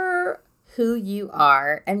 remember who you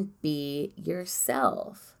are and be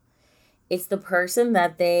yourself. It's the person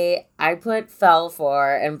that I put fell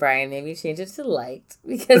for, and Brian made me change it to liked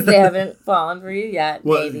because they haven't fallen for you yet.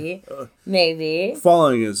 Well, Maybe.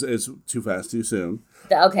 Falling is too fast, too soon.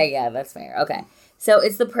 Okay, yeah, that's fair. Okay. So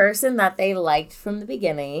it's the person that they liked from the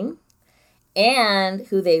beginning and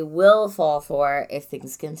who they will fall for if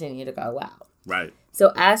things continue to go well. Right.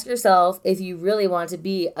 So ask yourself if you really want to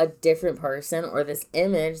be a different person or this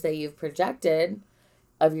image that you've projected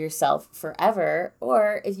of yourself forever,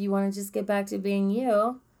 or if you want to just get back to being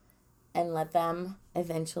you and let them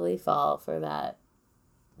eventually fall for that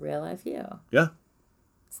real life you. Yeah.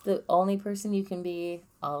 It's the only person you can be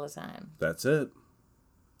all the time. That's it.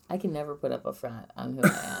 I can never put up a front on who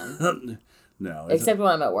I am. No. Except when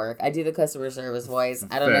I'm at work. I do the customer service voice.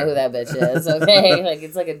 I don't Fair. know who that bitch is, okay? Like,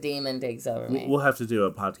 it's like a demon takes over me. We'll have to do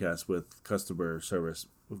a podcast with customer service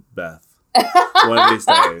Beth. One of these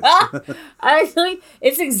days. Actually,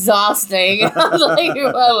 it's exhausting. I'll get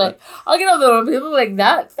on the phone. People are like,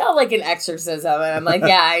 that felt like an exorcism. And I'm like,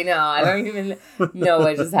 yeah, I know. I don't even know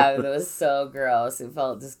what just happened. It was so gross. It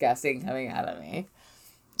felt disgusting coming out of me.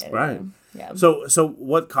 Anyway, Right. Yeah. So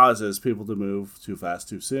what causes people to move too fast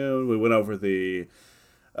too soon? We went over the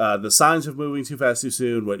signs of moving too fast too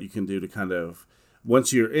soon, what you can do to kind of,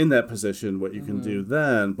 once you're in that position, what you can do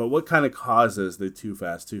then. But what kind of causes the too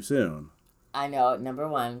fast too soon? I know. Number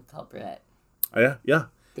one culprit. Oh, yeah.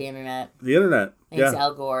 The internet. The internet. Thanks, Yeah.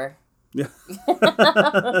 Al Gore. Yeah.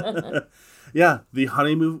 Yeah. The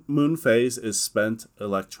honeymoon phase is spent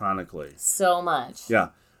electronically. So much. Yeah.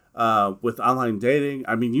 With online dating,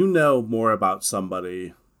 I mean, you know more about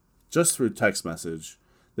somebody just through text message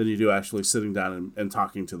than you do actually sitting down and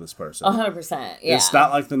talking to this person. 100%. Yeah. It's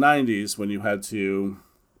not like the 90s when you had to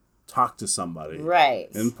talk to somebody right.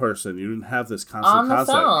 in person. You didn't have this constant On the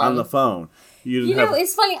contact phone. on the phone. You didn't have,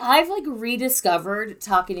 it's funny. I've rediscovered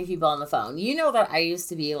talking to people on the phone. You know that I used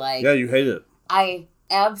to be like, yeah, you hate it. I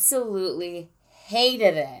absolutely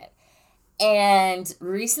hated it. And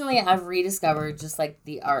recently I've rediscovered just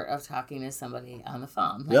the art of talking to somebody on the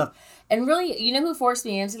phone. Yeah. And really, you know who forced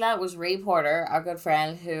me into that was Ray Porter, our good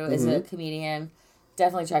friend who is a comedian.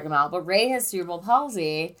 Definitely check him out. But Ray has cerebral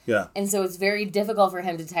palsy. Yeah. And so it's very difficult for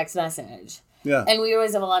him to text message. Yeah. And we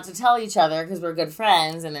always have a lot to tell each other because we're good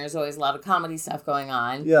friends and there's always a lot of comedy stuff going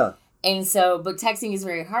on. Yeah. And so, but texting is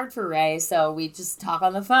very hard for Ray, so we just talk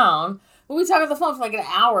on the phone. But we talk on the phone for an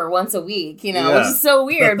hour once a week, which is so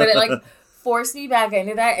weird. But it forced me back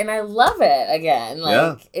into that, and I love it again.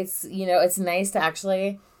 It's, it's nice to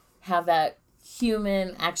actually have that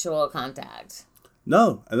human actual contact.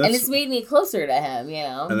 No. And it's made me closer to him,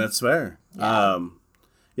 And that's fair.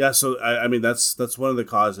 Yeah. So, I mean, that's one of the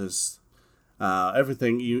causes.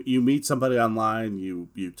 Everything, you meet somebody online,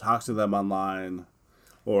 you talk to them online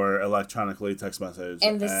or electronically text message.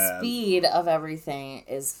 And the speed of everything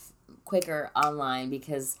is quicker online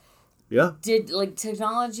because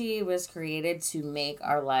technology was created to make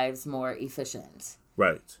our lives more efficient.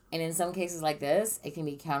 Right. And in some cases like this, it can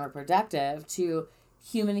be counterproductive to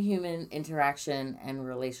human interaction and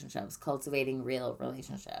relationships, cultivating real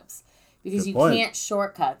relationships. Because you can't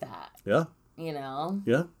shortcut that. Yeah.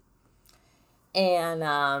 Yeah.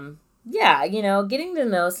 And, getting to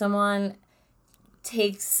know someone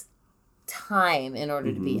takes time in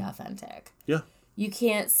order to be authentic. Yeah. You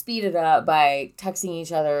can't speed it up by texting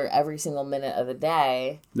each other every single minute of the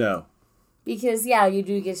day. No. Because, you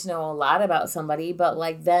do get to know a lot about somebody, but,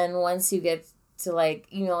 then once you get to,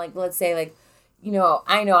 let's say,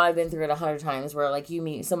 I know I've been through it 100 times where, you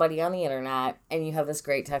meet somebody on the internet and you have this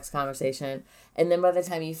great text conversation, and then by the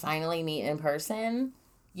time you finally meet in person,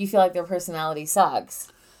 you feel like their personality sucks.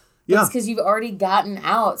 Yeah. It's because you've already gotten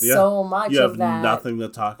out so much of that. You have nothing to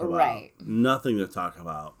talk about. Right. Nothing to talk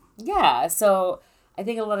about. Yeah, so I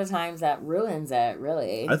think a lot of times that ruins it,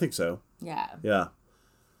 really. I think so. Yeah. Yeah.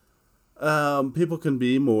 People can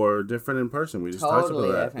be more different in person. We just totally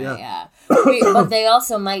talked about that. Different, yeah. But they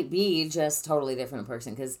also might be just totally different in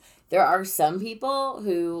person because there are some people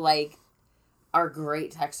who, are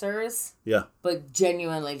great texters. Yeah. But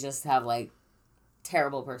genuinely just have,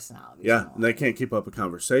 terrible personalities. Yeah, and they can't keep up a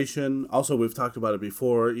conversation. Also, we've talked about it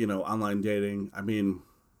before, online dating. I mean,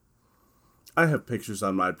 I have pictures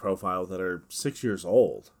on my profile that are 6 years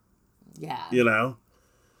old. Yeah.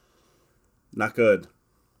 Not good.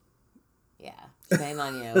 Yeah. Shame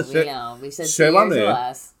on you. We know. We said 2 Shame on years me. or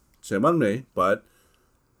less. Shame on me, but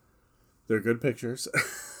they're good pictures.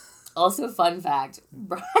 Also, fun fact,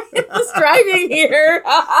 Brian's driving here.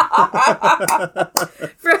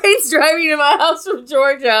 Brian's driving to my house from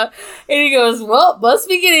Georgia, and he goes, well, must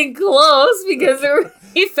be getting close because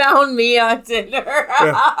he found me on Tinder.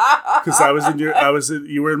 Because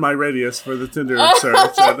you were in my radius for the Tinder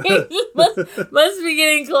search. must be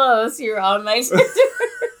getting close. You're on my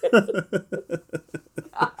Tinder.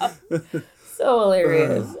 So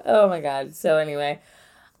hilarious. Oh my God. So anyway.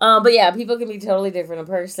 But yeah, people can be totally different in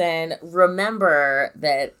person. Remember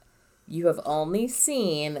that you have only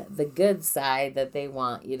seen the good side that they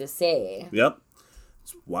want you to see. Yep.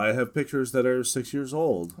 That's why I have pictures that are 6 years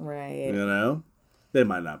old. Right. You know? They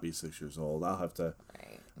might not be 6 years old. I'll have to.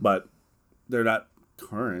 Right. But they're not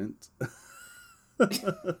current.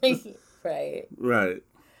 Right. Right.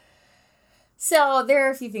 So there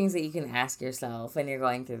are a few things that you can ask yourself when you're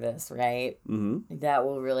going through this, right? Mm-hmm. That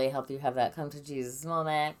will really help you have that come to Jesus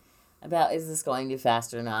moment about, is this going too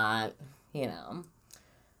fast or not? You know,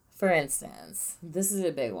 for instance, this is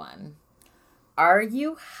a big one. Are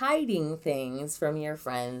you hiding things from your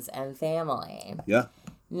friends and family? Yeah.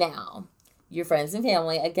 Now, your friends and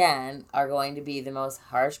family, again, are going to be the most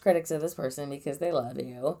harsh critics of this person because they love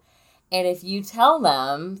you. And if you tell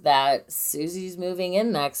them that Susie's moving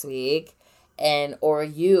in next week, or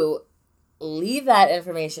you leave that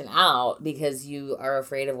information out because you are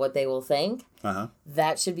afraid of what they will think,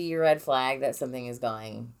 that should be your red flag that something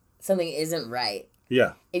isn't right.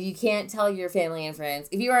 Yeah. If you can't tell your family and friends,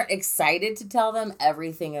 if you aren't excited to tell them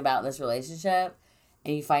everything about this relationship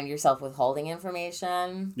and you find yourself withholding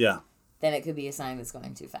information, then it could be a sign it's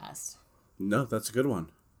going too fast. No, that's a good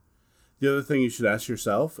one. The other thing you should ask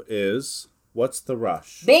yourself is, what's the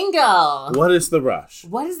rush? Bingo! What is the rush?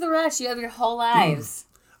 What is the rush? You have your whole lives.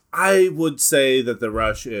 I would say that the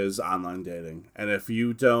rush is online dating. And if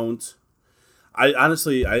you don't... I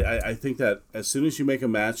honestly think that as soon as you make a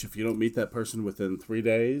match, if you don't meet that person within 3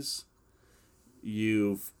 days,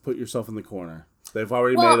 you've put yourself in the corner. They've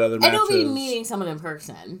already made other matches. I don't mean meeting someone in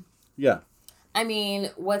person. Yeah. I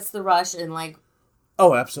mean, what's the rush in, like...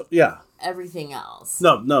 Oh, absolutely. Yeah. Everything else.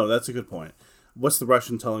 No, that's a good point. What's the rush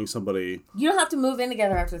in telling somebody... You don't have to move in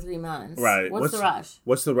together after 3 months. Right. What's the rush?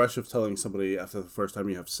 What's the rush of telling somebody after the first time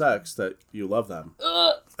you have sex that you love them?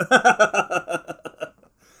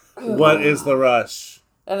 What is the rush?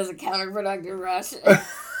 That is a counterproductive rush.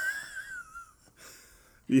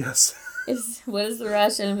 Yes. What is the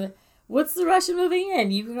rush? And what's the rush in moving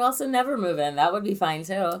in? You could also never move in. That would be fine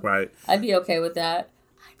too. Right. I'd be okay with that.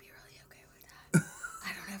 I'd be really okay with that.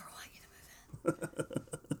 I don't ever want you to move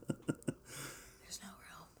in. There's no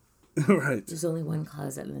room. Right. There's only one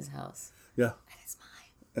closet in this house. Yeah. And it's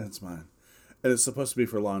mine. And it's mine. And it's supposed to be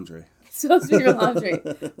for laundry. It's supposed to be for laundry.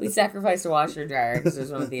 We sacrificed a washer dryer because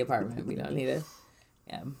there's one at the apartment. We don't need it.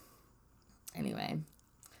 Yeah. Anyway.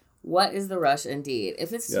 What is the rush indeed?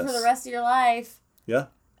 If it's for the rest of your life. Yeah.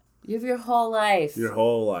 You have your whole life. Your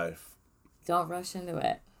whole life. Don't rush into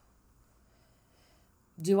it.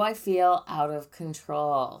 Do I feel out of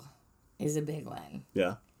control is a big one.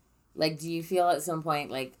 Yeah. Like, do you feel at some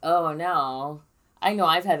point like, oh no, I know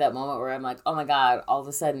I've had that moment where I'm like, oh my God, all of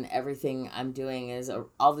a sudden everything I'm doing is,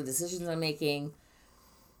 all the decisions I'm making,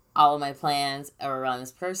 all of my plans are around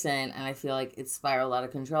this person, and I feel like it's spiraled out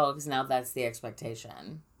of control because now that's the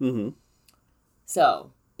expectation. Mm-hmm.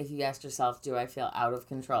 So, if you ask yourself, do I feel out of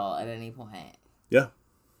control at any point? Yeah.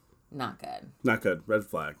 Not good. Not good. Red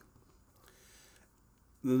flag.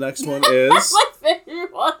 The next one is... My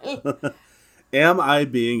favorite one. Am I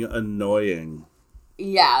being annoying?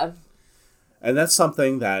 Yeah. And that's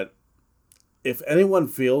something that if anyone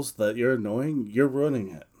feels that you're annoying, you're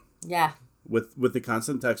ruining it. Yeah. With the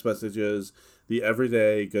constant text messages, the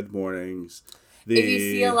everyday good mornings. If you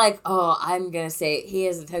feel like, oh, I'm going to say, he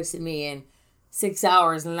hasn't texted me in 6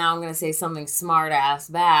 hours, and now I'm going to say something smart ass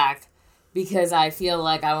back because I feel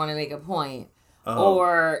like I want to make a point.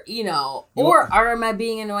 Or, or am I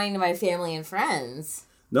being annoying to my family and friends?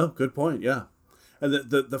 No, good point, yeah. And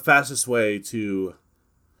the fastest way to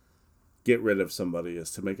get rid of somebody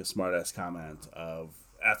is to make a smart ass comment of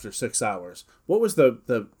after 6 hours. What was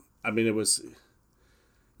it was,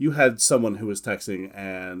 you had someone who was texting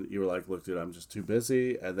and you were like, look, dude, I'm just too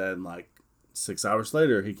busy. And then like 6 hours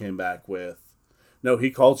later, he came back with, no,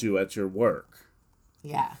 he called you at your work.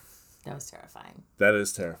 Yeah, that was terrifying. That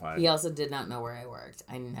is terrifying. He also did not know where I worked.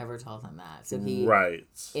 I never told him that. So he,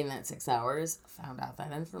 in that 6 hours, found out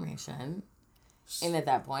that information. And at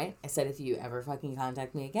that point, I said, if you ever fucking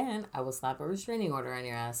contact me again, I will slap a restraining order on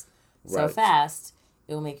your ass so fast,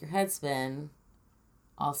 it will make your head spin.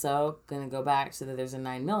 Also, going to go back so that there's a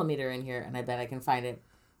 9mm in here, and I bet I can find it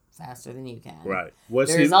faster than you can. Right. Was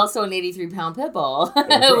There's also an 83-pound pit bull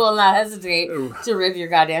who will not hesitate to rip your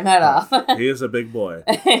goddamn head off. He is a big boy.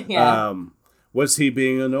 Yeah. Was he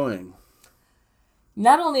being annoying?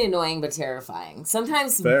 Not only annoying, but terrifying.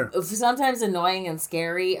 Sometimes annoying and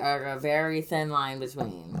scary are a very thin line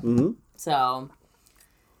between. Mm-hmm. So,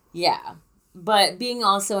 yeah. But being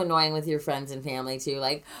also annoying with your friends and family, too.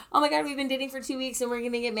 Like, oh my God, we've been dating for 2 weeks and we're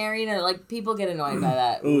going to get married. And, like, people get annoyed by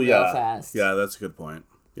that real fast. Yeah, that's a good point.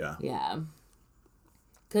 Yeah. Yeah.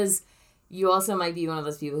 Because you also might be one of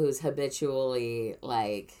those people who's habitually,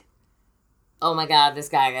 like, oh my God, this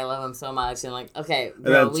guy, I love him so much. And, like, okay,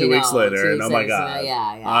 girl, and then 2 weeks later, oh my God,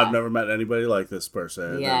 yeah. I've never met anybody like this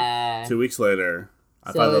person. Yeah. And 2 weeks later,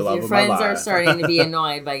 I so find the love of my life. So if your friends are starting to be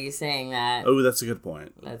annoyed by you saying that. Oh, that's a good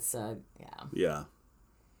point. That's, Yeah.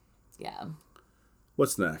 Yeah.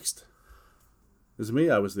 What's next? Is it me?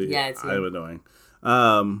 It's you. I'm annoying.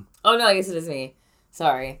 Oh, no, I guess it is me.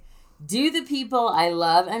 Sorry. Do the people I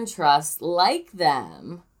love and trust like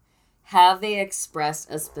them? Have they expressed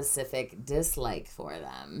a specific dislike for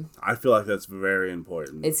them? I feel like that's very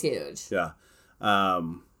important. It's huge. Yeah.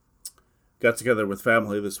 Got together with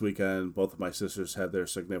family this weekend. Both of my sisters had their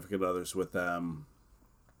significant others with them.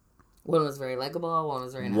 One was very likable. One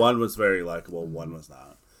was very not. One was very likable. One was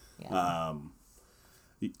not. Yeah.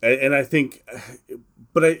 And I think,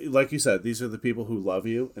 but like you said, these are the people who love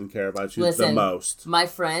you and care about you the most. My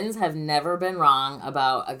friends have never been wrong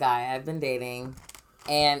about a guy I've been dating,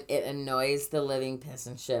 and it annoys the living piss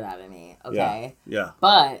and shit out of me. Okay? Yeah.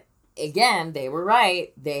 But, again, they were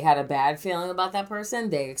right. They had a bad feeling about that person.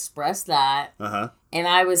 They expressed that. Uh-huh. And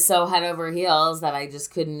I was so head over heels that I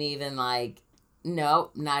just couldn't even, like,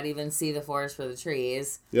 nope, not even see the forest for the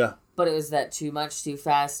trees. Yeah. But it was that too much, too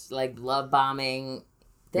fast, like, love bombing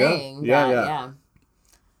thing. Yeah.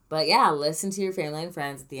 But yeah, listen to your family and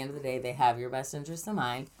friends. At the end of the day, they have your best interest in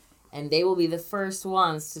mind. And they will be the first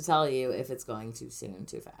ones to tell you if it's going too soon,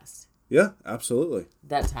 too fast. Yeah, absolutely.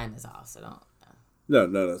 That time is off, so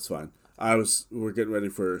don't. No, that's fine. We're getting ready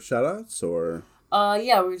for shout outs or?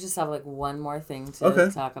 Yeah, we just have like one more thing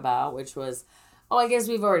to talk about, which was, I guess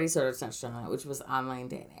we've already sort of touched on it, which was online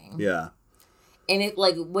dating. Yeah. And it,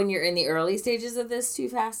 like, when you're in the early stages of this too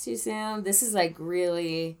fast, too soon, this is like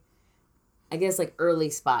really, I guess, like early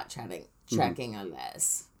spot checking on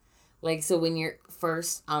this. Like, so when you're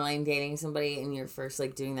first online dating somebody and you're first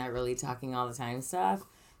like doing that really talking all the time stuff,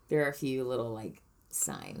 there are a few little like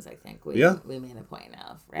signs I think we made a point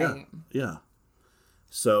of, right? Yeah.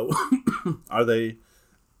 So are they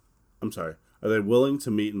willing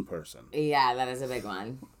to meet in person? Yeah, that is a big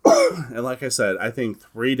one. And like I said, I think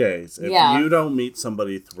 3 days. If you don't meet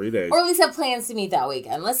somebody 3 days. Or at least have plans to meet that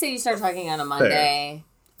weekend. Let's say you start talking on a Monday.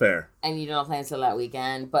 Fair. And you don't have plans till that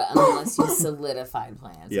weekend, but unless you solidified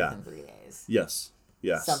plans within 3 days. Yes.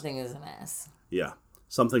 Something is amiss. Yeah.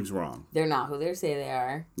 Something's wrong. They're not who they say they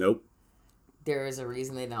are. Nope. There is a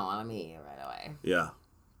reason they don't want to meet you right away. Yeah.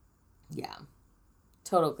 Yeah.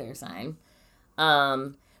 Total clear sign.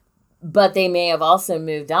 But they may have also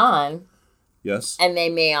moved on. Yes. And they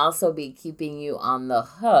may also be keeping you on the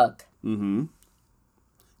hook. Mm-hmm.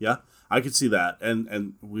 Yeah, I could see that.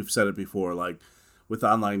 And we've said it before, like, with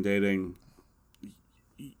online dating,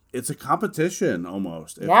 it's a competition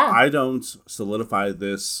almost. If I don't solidify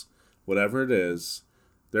this, whatever it is,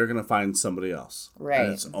 they're going to find somebody else. Right.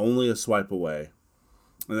 And it's only a swipe away.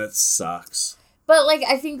 And that sucks. But, like,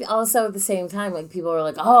 I think also at the same time, like, people are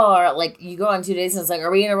like, or, like, you go on 2 days and it's like,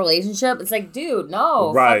 are we in a relationship? It's like, dude,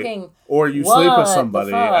 no. Right. Fucking or you sleep with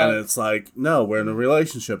somebody and it's like, no, we're in a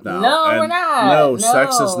relationship now. No, we're not. No,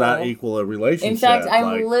 sex does not equal a relationship. In fact,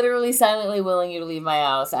 I'm literally silently willing you to leave my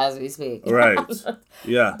house as we speak. Right.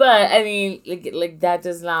 Yeah. But, I mean, like that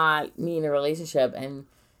does not mean a relationship. And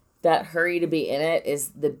that hurry to be in it is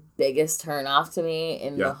the biggest turn off to me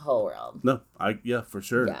in the whole world. No, for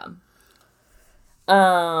sure. Yeah.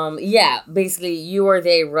 Basically, you or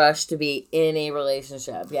they rush to be in a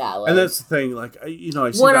relationship. Yeah. Like, and that's the thing, like, I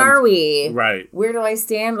see what are we? Right. Where do I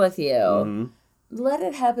stand with you? Mm-hmm. Let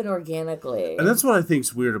it happen organically. And that's what I think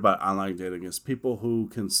is weird about online dating is people who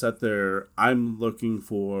can set their, I'm looking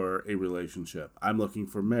for a relationship. I'm looking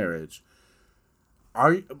for marriage.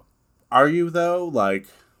 Are you though? Like,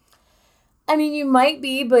 I mean, you might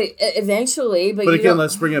be, but eventually. But again,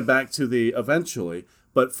 let's bring it back to the eventually.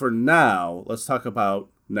 But for now, let's talk about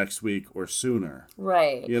next week or sooner.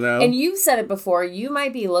 Right. You know? And you've said it before. You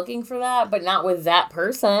might be looking for that, but not with that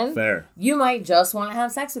person. Fair. You might just want to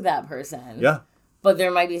have sex with that person. Yeah. But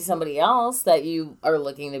there might be somebody else that you are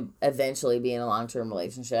looking to eventually be in a long-term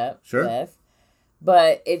relationship with.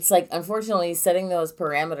 But it's like, unfortunately, setting those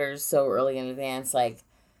parameters so early in advance, like,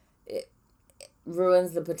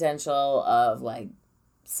 ruins the potential of like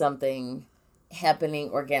something happening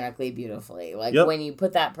organically beautifully. Like Yep. when you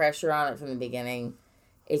put that pressure on it from the beginning,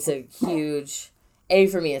 it's a huge A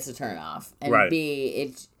for me. It's a turn off, and Right. B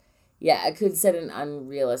it could set an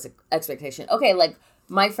unrealistic expectation. Okay, like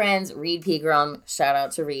my friends Reed Pegram, shout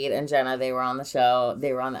out to Reed and Jenna. They were on the show.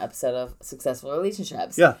 They were on the episode of Successful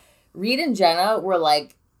Relationships. Yeah. Reed and Jenna were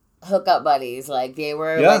like hookup buddies. Like they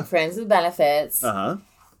were Yeah. like friends with benefits. Uh-huh.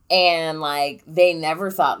 And, like, they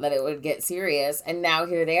never thought that it would get serious. And now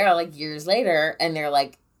here they are, like, years later. And they're,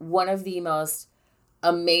 like, one of the most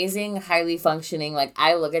amazing, highly functioning. Like,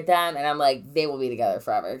 I look at them and I'm like, they will be together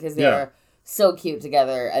forever. Because they're so cute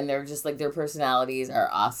together. And they're just, like, their personalities are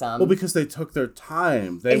awesome. Well, because they took their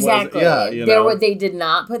time. They Exactly. they They did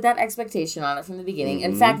not put that expectation on it from the beginning.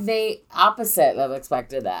 Mm-hmm. In fact, they opposite of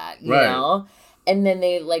expected that, you Right. know? And then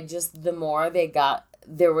they, like, just the more they got,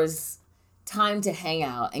 there was time to hang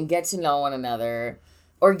out and get to know one another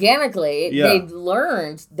organically. Yeah. They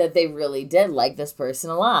learned that they really did like this person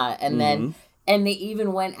a lot. And Mm-hmm. then, and they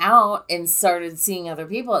even went out and started seeing other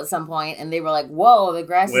people at some point, and they were like, whoa, the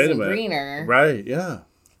grass Wait a isn't minute. greener. Right, yeah.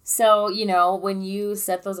 So, you know, when you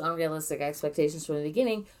set those unrealistic expectations from the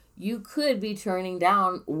beginning, you could be turning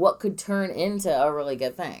down what could turn into a really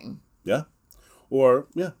good thing. Yeah. Or,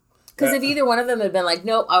 yeah. Because if either one of them had been like,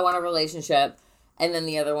 nope, I want a relationship, and then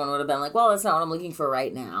the other one would have been like, well, that's not what I'm looking for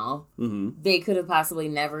right now, they could have possibly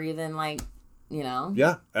never even, like, you know?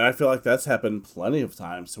 Yeah, and I feel like that's happened plenty of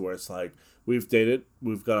times to where it's like, we've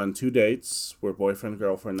gone on 2 dates, we're boyfriend,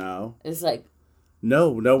 girlfriend now. It's like,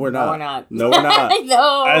 No, we're not. we're not. No, we're not.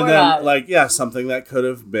 no, And we're then, not. like, yeah, something that could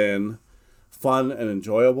have been fun and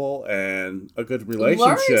enjoyable and a good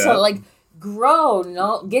relationship. Learn to, like, grow,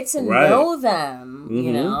 get to Right. know them, you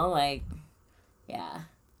Mhm. know? Like, yeah.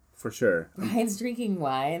 For sure. Brian's drinking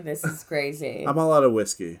wine. This is crazy. I'm all out of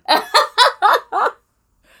whiskey.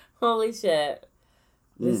 Holy shit.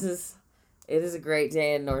 Mm. It is a great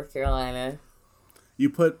day in North Carolina. You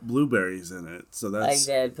put blueberries in it, so I that's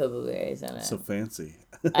did put blueberries in it. so fancy.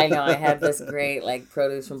 I know, I had this great, like,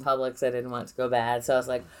 produce from Publix I didn't want to go bad. So I was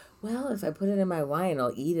like, well, if I put it in my wine,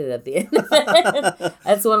 I'll eat it at the end of it.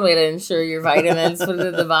 That's one way to ensure your vitamins. Put it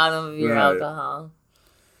at the bottom of your Right. alcohol.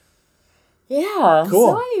 Yeah.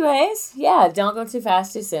 Cool. So anyways, yeah, don't go too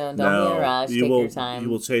fast too soon. Don't be in a rush. Take your time. You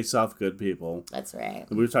will chase off good people. That's right.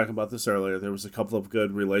 And we were talking about this earlier. There was a couple of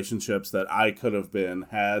good relationships that I could have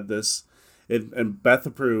had this, and Beth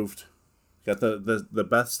approved. Got the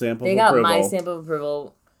Beth stamp of They got approval. my stamp of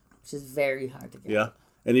approval, which is very hard to get. Yeah,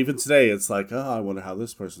 and even today, it's like, oh, I wonder how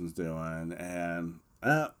this person's doing, and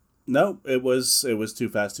no, it was too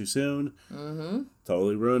fast, too soon. Mm-hmm.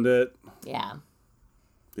 Totally ruined it. Yeah.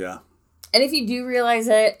 Yeah. And if you do realize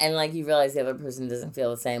it, and, like, you realize the other person doesn't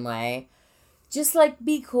feel the same way, just, like,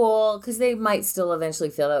 be cool, because they might still eventually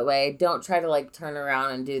feel that way. Don't try to, like, turn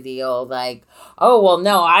around and do the old, like, oh, well,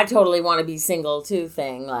 no, I totally want to be single, too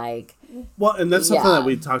thing. Like, Well, and that's something Yeah. that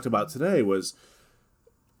we talked about today was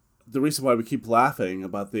the reason why we keep laughing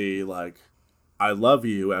about the, like, I love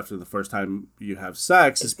you after the first time you have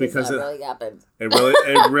sex is because that it really happened.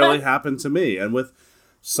 it really happened to me, and with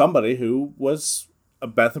somebody who was a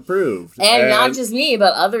Beth approved, And not just me,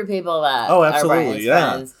 but other people that Oh, are absolutely, Brian's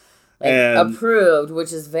yeah. friends. Like, And- approved,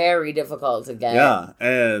 which is very difficult to get. yeah,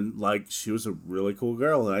 and like she was a really cool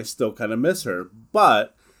girl, and I still kind of miss her,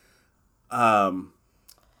 but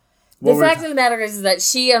The fact of the matter is that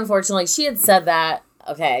she, unfortunately, she had said that,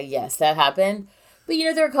 okay, yes, that happened. But, you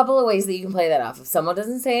know, there are a couple of ways that you can play that off. If someone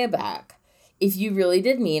doesn't say it back, if you really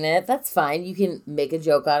did mean it, that's fine. You can make a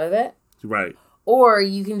joke out of it. right, Or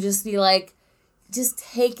you can just be like, just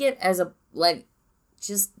take it as a, like,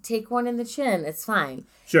 just take one in the chin. It's fine.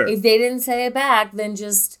 sure, If they didn't say it back, then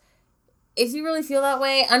just, if you really feel that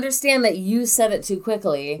way, understand that you said it too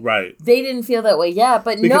quickly. right. They didn't feel that way yet,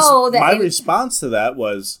 but Because know that... my response to that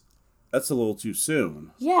was, that's a little too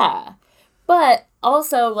soon. Yeah. But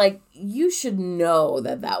also, like, you should know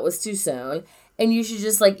that that was too soon. And you should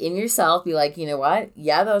just, like, in yourself be like, you know what?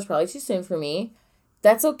 Yeah, that was probably too soon for me.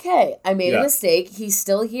 That's okay. I made a Yeah. mistake. He's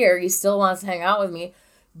still here. He still wants to hang out with me.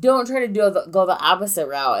 Don't try to go the opposite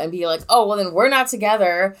route and be like, oh, well, then we're not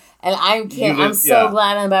together. And I'm so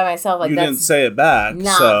glad I'm by myself. Like, You that's didn't say it back.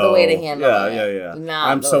 not so, the way to handle it. Yeah. Not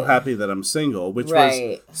I'm the so way. happy that I'm single, which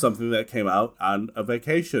Right. was something that came out on a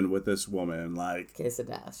vacation with this woman. Like, Kiss of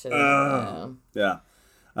death. yeah.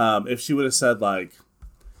 If she would have said, like,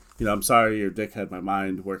 I'm sorry your dick had my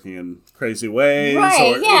mind working in crazy ways.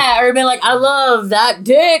 Right, yeah. Or been like, I love that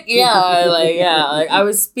dick. Yeah, like I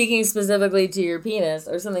was speaking specifically to your penis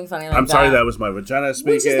or something funny like that. I'm sorry that was my vagina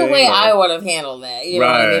speaking. Which is the way I would have handled it. You know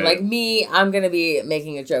what I mean? Right. Like me, I'm going to be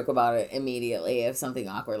making a joke about it immediately if something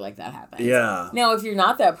awkward like that happens. Yeah. Now, if you're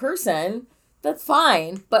not that person, that's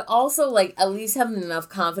fine. But also, like, at least having enough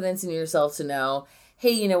confidence in yourself to know,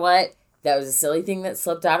 hey, you know what? That was a silly thing that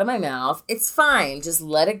slipped out of my mouth. It's fine. Just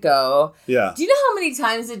let it go. Yeah. Do you know how many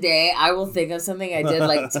times a day I will think of something I did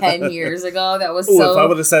like 10 years ago that was Ooh, so if I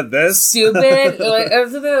would have said this. stupid? Like, or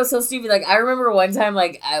something that was so stupid. Like, I remember one time,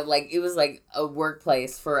 it was like a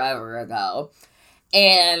workplace forever ago.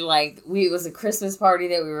 And like, it was a Christmas party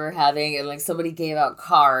that we were having, and like somebody gave out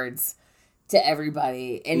cards to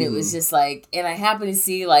everybody. And it was just like, and I happened to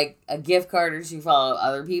see like a gift card or two follow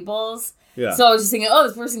other people's. Yeah. So I was just thinking, oh,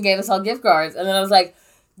 this person gave us all gift cards. And then I was like,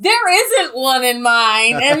 there isn't one in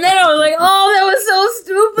mine. And then I was like, oh, that was so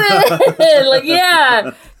stupid. Like,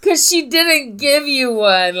 yeah, because she didn't give you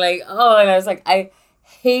one. Like, oh, and I was like, I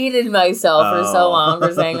hated myself for so long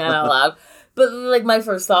for saying that out loud. But like my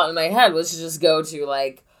first thought in my head was to just go to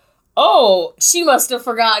like, oh, she must have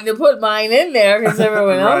forgotten to put mine in there because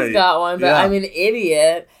everyone Right. else got one. But Yeah. I'm an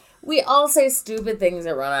idiot. We all say stupid things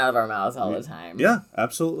that run out of our mouths all the time. Yeah,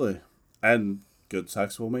 absolutely. And good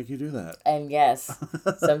sex will make you do that. And yes,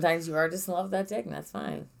 sometimes you are just in love with that dick, and that's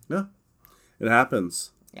fine. Yeah. It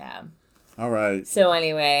happens. Yeah. All right. So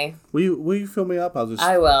anyway, Will you fill me up?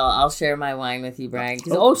 I will. I'll share my wine with you, Brian.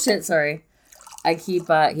 'Cause- oh shit, sorry. I keep.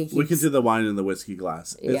 He keeps. We can do the wine in the whiskey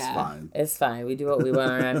glass. It's fine. It's fine. We do what we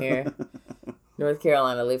want around here. North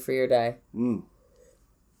Carolina, live for your day.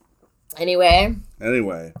 Anyway,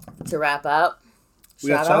 to wrap up, we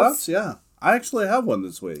got shout-outs? Yeah. I actually have one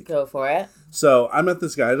this week. Go for it. So I met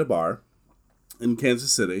this guy at a bar in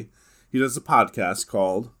Kansas City. He does a podcast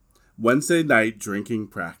called Wednesday Night Drinking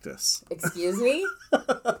Practice. Excuse me?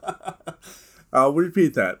 I'll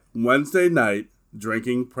repeat that. Wednesday Night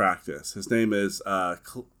Drinking Practice. His name is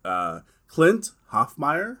Clint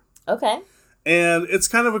Hoffmeyer. Okay. And it's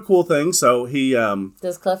kind of a cool thing. So he...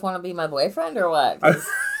 Does Cliff want to be my boyfriend or what?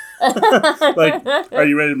 like, are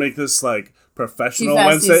you ready to make this like professional Too fast,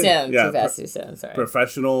 Wednesday? too soon. Yeah, Too fast, too soon. Sorry.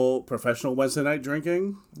 professional Wednesday night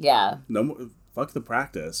drinking. Yeah. No more, fuck the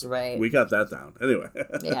practice. Right. We got that down. Anyway.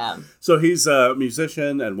 Yeah. So he's a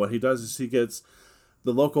musician, and what he does is he gets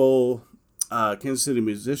the local Kansas City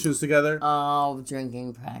musicians together. Oh,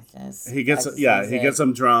 drinking practice. He gets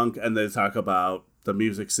them drunk, and they talk about the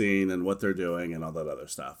music scene and what they're doing and all that other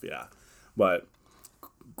stuff. Yeah, but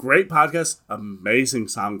great podcast, amazing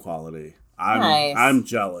sound quality. I'm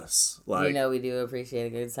jealous. Like, we do appreciate a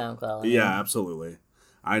good sound quality. Yeah, absolutely.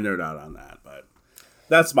 I nerd out on that, but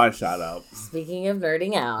that's my shout out. Speaking of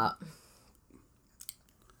nerding out,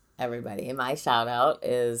 everybody, my shout out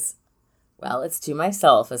is, well, it's to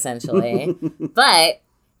myself essentially, but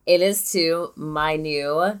it is to my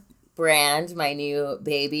new brand, my new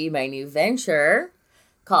baby, my new venture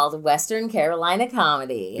called Western Carolina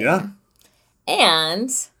Comedy. Yeah. And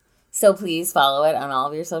so please follow it on all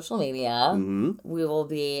of your social media. Mm-hmm.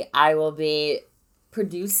 I will be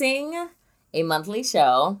producing a monthly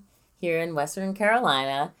show here in Western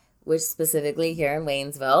Carolina, which specifically here in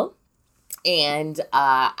Waynesville. And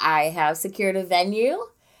I have secured a venue.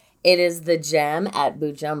 It is the Gem at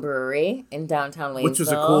Boot Jump Brewery in downtown Waynesville. Which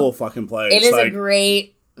is a cool fucking place. It is a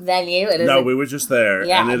great venue. We were just there.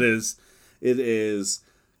 Yeah. And it is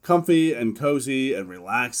comfy and cozy and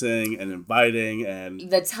relaxing and inviting, and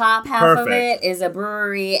the top half of it is a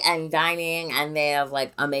brewery and dining, and they have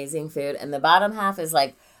like amazing food, and the bottom half is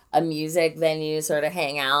like a music venue, sort of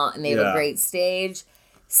hangout, and they have a great stage.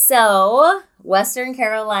 So Western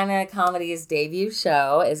Carolina Comedy's debut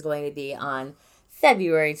show is going to be on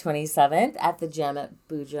February 27th at the Gem at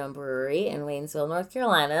Boot Jump Brewery in Waynesville, North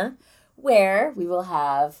Carolina, where we will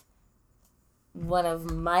have one of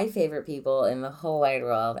my favorite people in the whole wide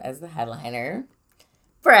world as the headliner,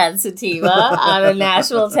 Brad Sativa out of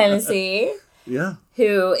Nashville, Tennessee. Yeah.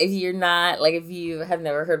 Who, if you have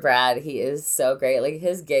never heard Brad, he is so great. Like,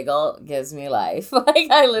 his giggle gives me life. Like,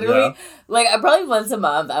 I literally, I probably once a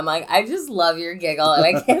month, I'm like, I just love your giggle, and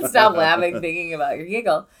I can't stop laughing thinking about your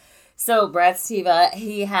giggle. So, Brad Sativa,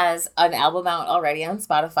 he has an album out already on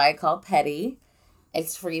Spotify called Petty.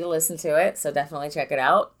 It's free to listen to it, so definitely check it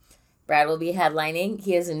out. Brad will be headlining.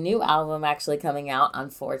 He has a new album actually coming out on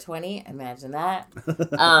 4/20. Imagine that.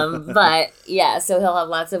 But yeah, so he'll have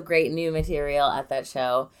lots of great new material at that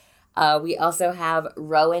show. We also have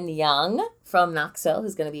Rowan Young from Knoxville,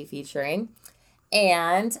 who's going to be featuring.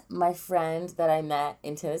 And my friend that I met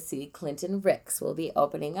in Tennessee, Clinton Ricks, will be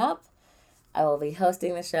opening up. I will be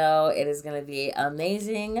hosting the show. It is going to be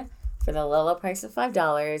amazing. For the low price of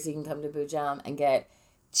 $5, you can come to Boot Jump and get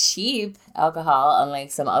cheap alcohol, unlike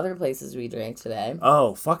some other places we drank today.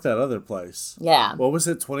 Oh, fuck that other place. Yeah. What was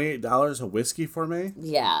it, $28 a whiskey for me?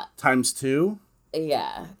 Yeah. Times 2?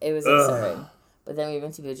 Yeah. It was absurd. But then we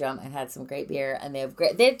went to Boot Jump and had some great beer, and they have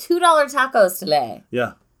 $2 tacos today.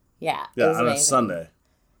 Yeah. Yeah. Yeah, it was on amazing. a Sunday.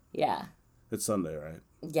 Yeah. It's Sunday, right?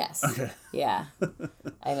 Yes. Okay. Yeah.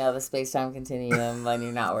 I know the space-time continuum when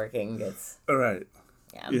you're not working gets... All right.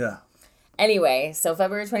 Yeah. Yeah. Anyway, so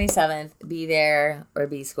February 27th, be there or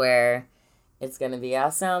be square. It's going to be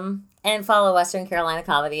awesome. And follow Western Carolina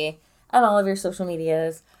Comedy on all of your social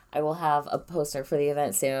medias. I will have a poster for the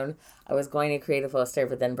event soon. I was going to create a poster,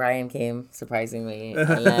 but then Brian came, surprisingly,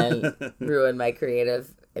 and then ruined my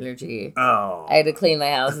creative energy. Oh. I had to clean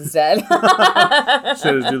my house instead.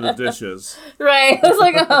 Should have do the dishes. Right. I was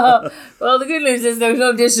like, oh, well, the good news is there's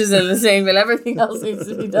no dishes in the sink, but everything else needs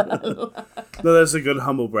to be done. No, that's a good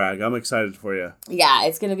humble brag. I'm excited for you. Yeah,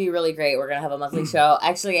 it's going to be really great. We're going to have a monthly show.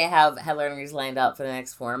 Actually, I have headliners lined up for the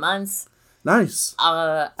next 4 months. Nice.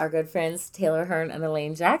 Our good friends Taylor Hearn and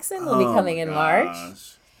Elaine Jackson will be coming in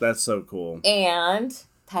March. That's so cool. And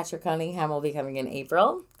Patrick Cunningham will be coming in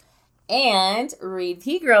April. And Reed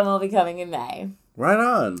Pegram will be coming in May. Right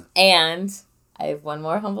on. And I have one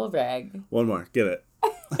more humble brag. One more. Get it.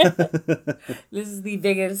 This is the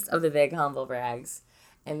biggest of the big humble brags.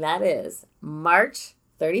 And that is March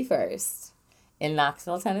 31st in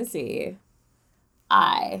Knoxville, Tennessee.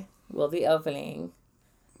 I will be opening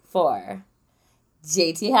for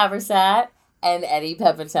JT Habersat and Eddie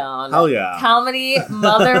Pepitone. Hell yeah. Comedy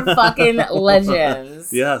motherfucking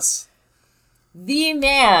legends. Yes. The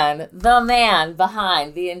man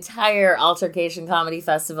behind the entire Altercation Comedy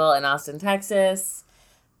Festival in Austin, Texas.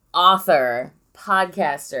 Author,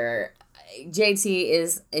 podcaster. JT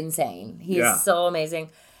is insane. He is so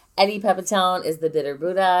amazing. Eddie Pepitone is the bitter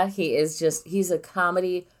Buddha. He's a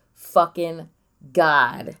comedy fucking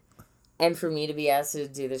god. And for me to be asked to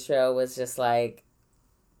do the show was just like,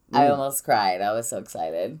 I almost cried. I was so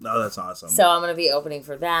excited. Oh, that's awesome. So I'm going to be opening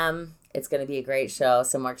for them. It's going to be a great show.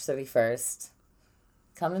 So March 31st.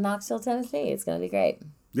 Come to Knoxville, Tennessee. It's going to be great.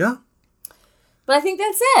 Yeah. But I think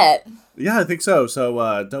that's it. Yeah, I think so.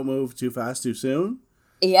 So don't move too fast, too soon.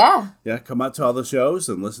 Yeah. Yeah, come out to all the shows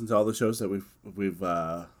and listen to all the shows that we've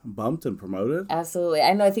bumped and promoted. Absolutely.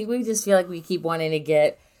 I know. I think we just feel like we keep wanting to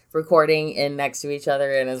get recording in next to each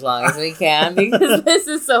other and as long as we can because this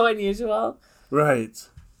is so unusual. Right.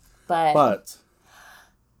 But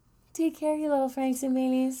take care, you little Franks and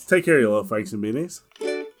Beanies. Take care, you little Franks and Beanies.